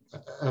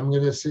 I'm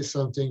going to say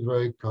something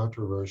very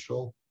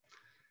controversial.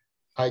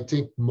 I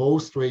think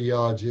most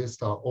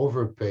radiologists are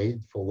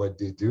overpaid for what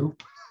they do.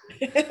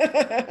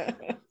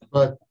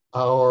 But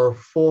our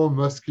 4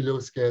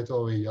 musculoskeletal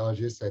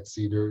radiologists at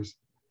Cedars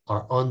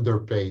are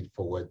underpaid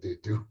for what they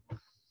do.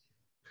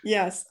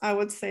 Yes, I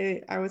would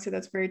say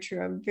that's very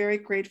true. I'm very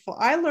grateful.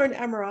 I learned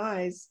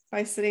MRIs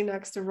by sitting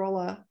next to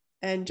Rolla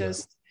and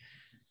just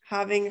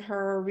having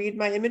her read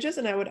my images,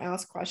 and I would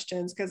ask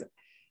questions because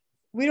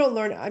we don't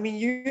learn. I mean,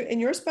 you in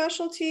your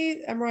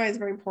specialty, MRI is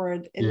very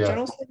important. In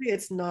general surgery,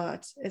 it's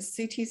not. It's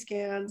CT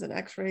scans and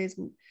X-rays.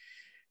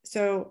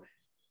 So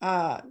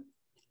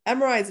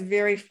MRI is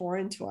very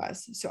foreign to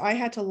us. So I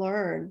had to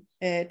learn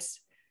it.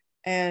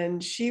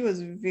 And she was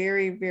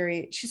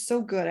she's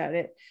so good at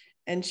it.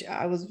 And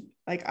I was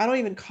like, I don't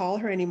even call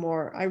her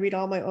anymore. I read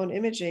all my own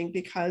imaging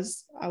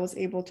because I was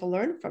able to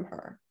learn from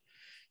her.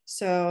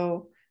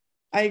 So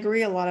I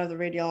agree, a lot of the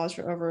radiologists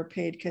are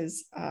overpaid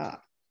because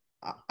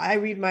I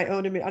read my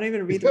own image. I don't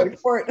even read the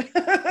report.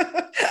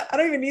 I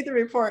don't even need the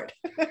report.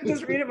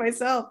 Just read it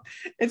myself.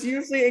 It's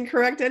usually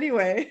incorrect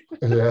anyway.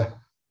 Yeah.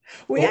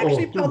 We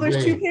actually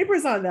published 2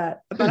 papers on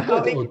that about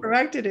how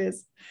incorrect it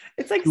is.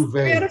 It's like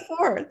 3 out of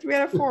 4. 3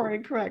 out of 4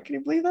 incorrect. Can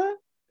you believe that?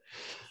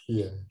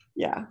 Yeah.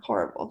 Yeah.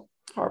 Horrible.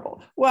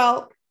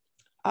 Well,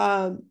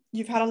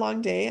 you've had a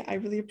long day. I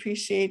really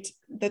appreciate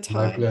the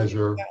time. My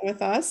pleasure.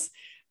 With us,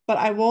 but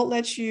I won't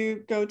let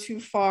you go too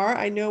far.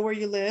 I know where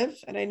you live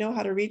and I know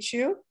how to reach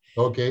you.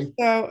 Okay.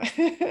 So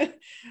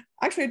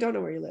actually, I don't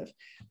know where you live.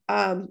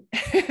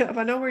 If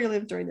I know where you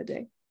live during the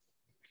day.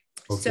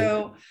 Okay.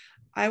 So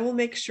I will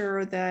make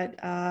sure that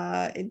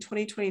in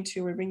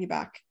 2022, we bring you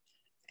back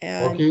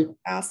and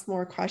ask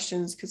more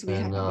questions because we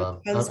have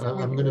I'm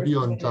going to be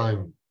on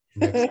time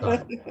next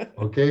time.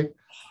 Okay.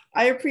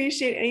 I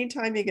appreciate any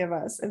time you give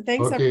us. And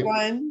thanks,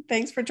 everyone.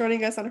 Thanks for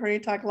joining us on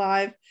HerniaTalk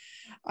Live.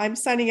 I'm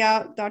signing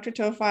out, Dr.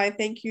 Towfigh.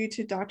 Thank you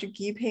to Dr.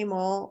 Guy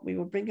Paiement. We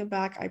will bring him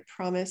back, I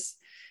promise,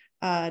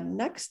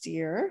 next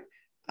year.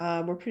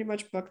 We're pretty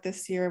much booked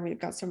this year, and we've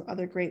got some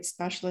other great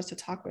specialists to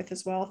talk with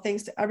as well.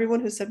 Thanks to everyone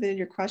who submitted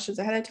your questions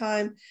ahead of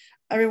time,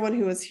 everyone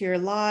who was here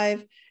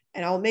live,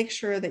 and I'll make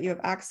sure that you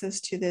have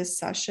access to this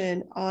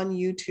session on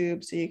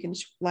YouTube so you can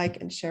like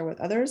and share with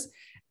others.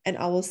 And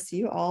I will see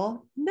you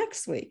all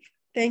next week.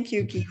 Thank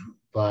you, Guy.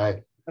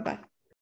 Bye. Bye-bye.